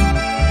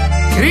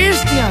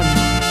 Cristian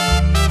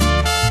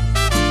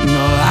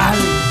Nodal.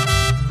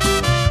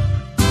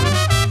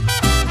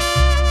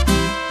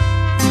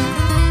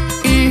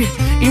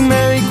 Y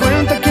me di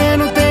cuenta que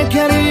no te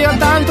quería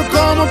tanto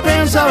como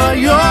pensaba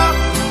yo,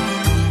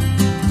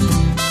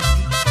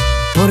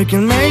 porque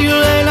en medio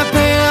de la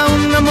peda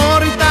una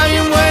morrita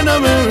bien buena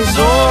me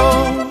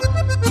besó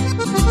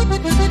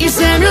y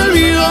se me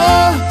olvidó.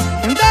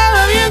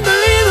 Andaba bien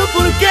dolido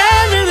porque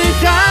me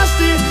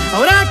dejaste.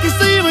 Ahora que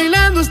estoy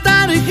bailando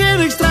hasta dejé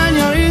de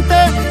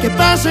extrañarte. Que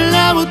pase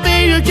la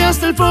botella que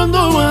hasta el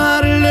fondo va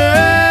a darle.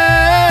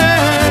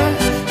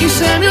 Y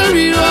se me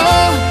olvidó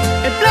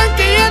el plan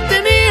que ya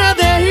tenía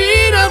de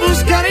ir a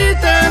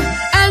buscarte.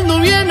 Ando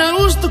bien a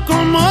gusto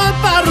como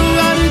para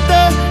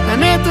rogarte. La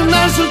neta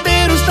andar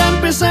soltero está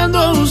empezando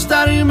a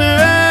gustarme.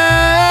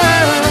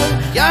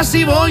 Y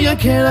así voy a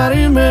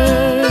quedarme.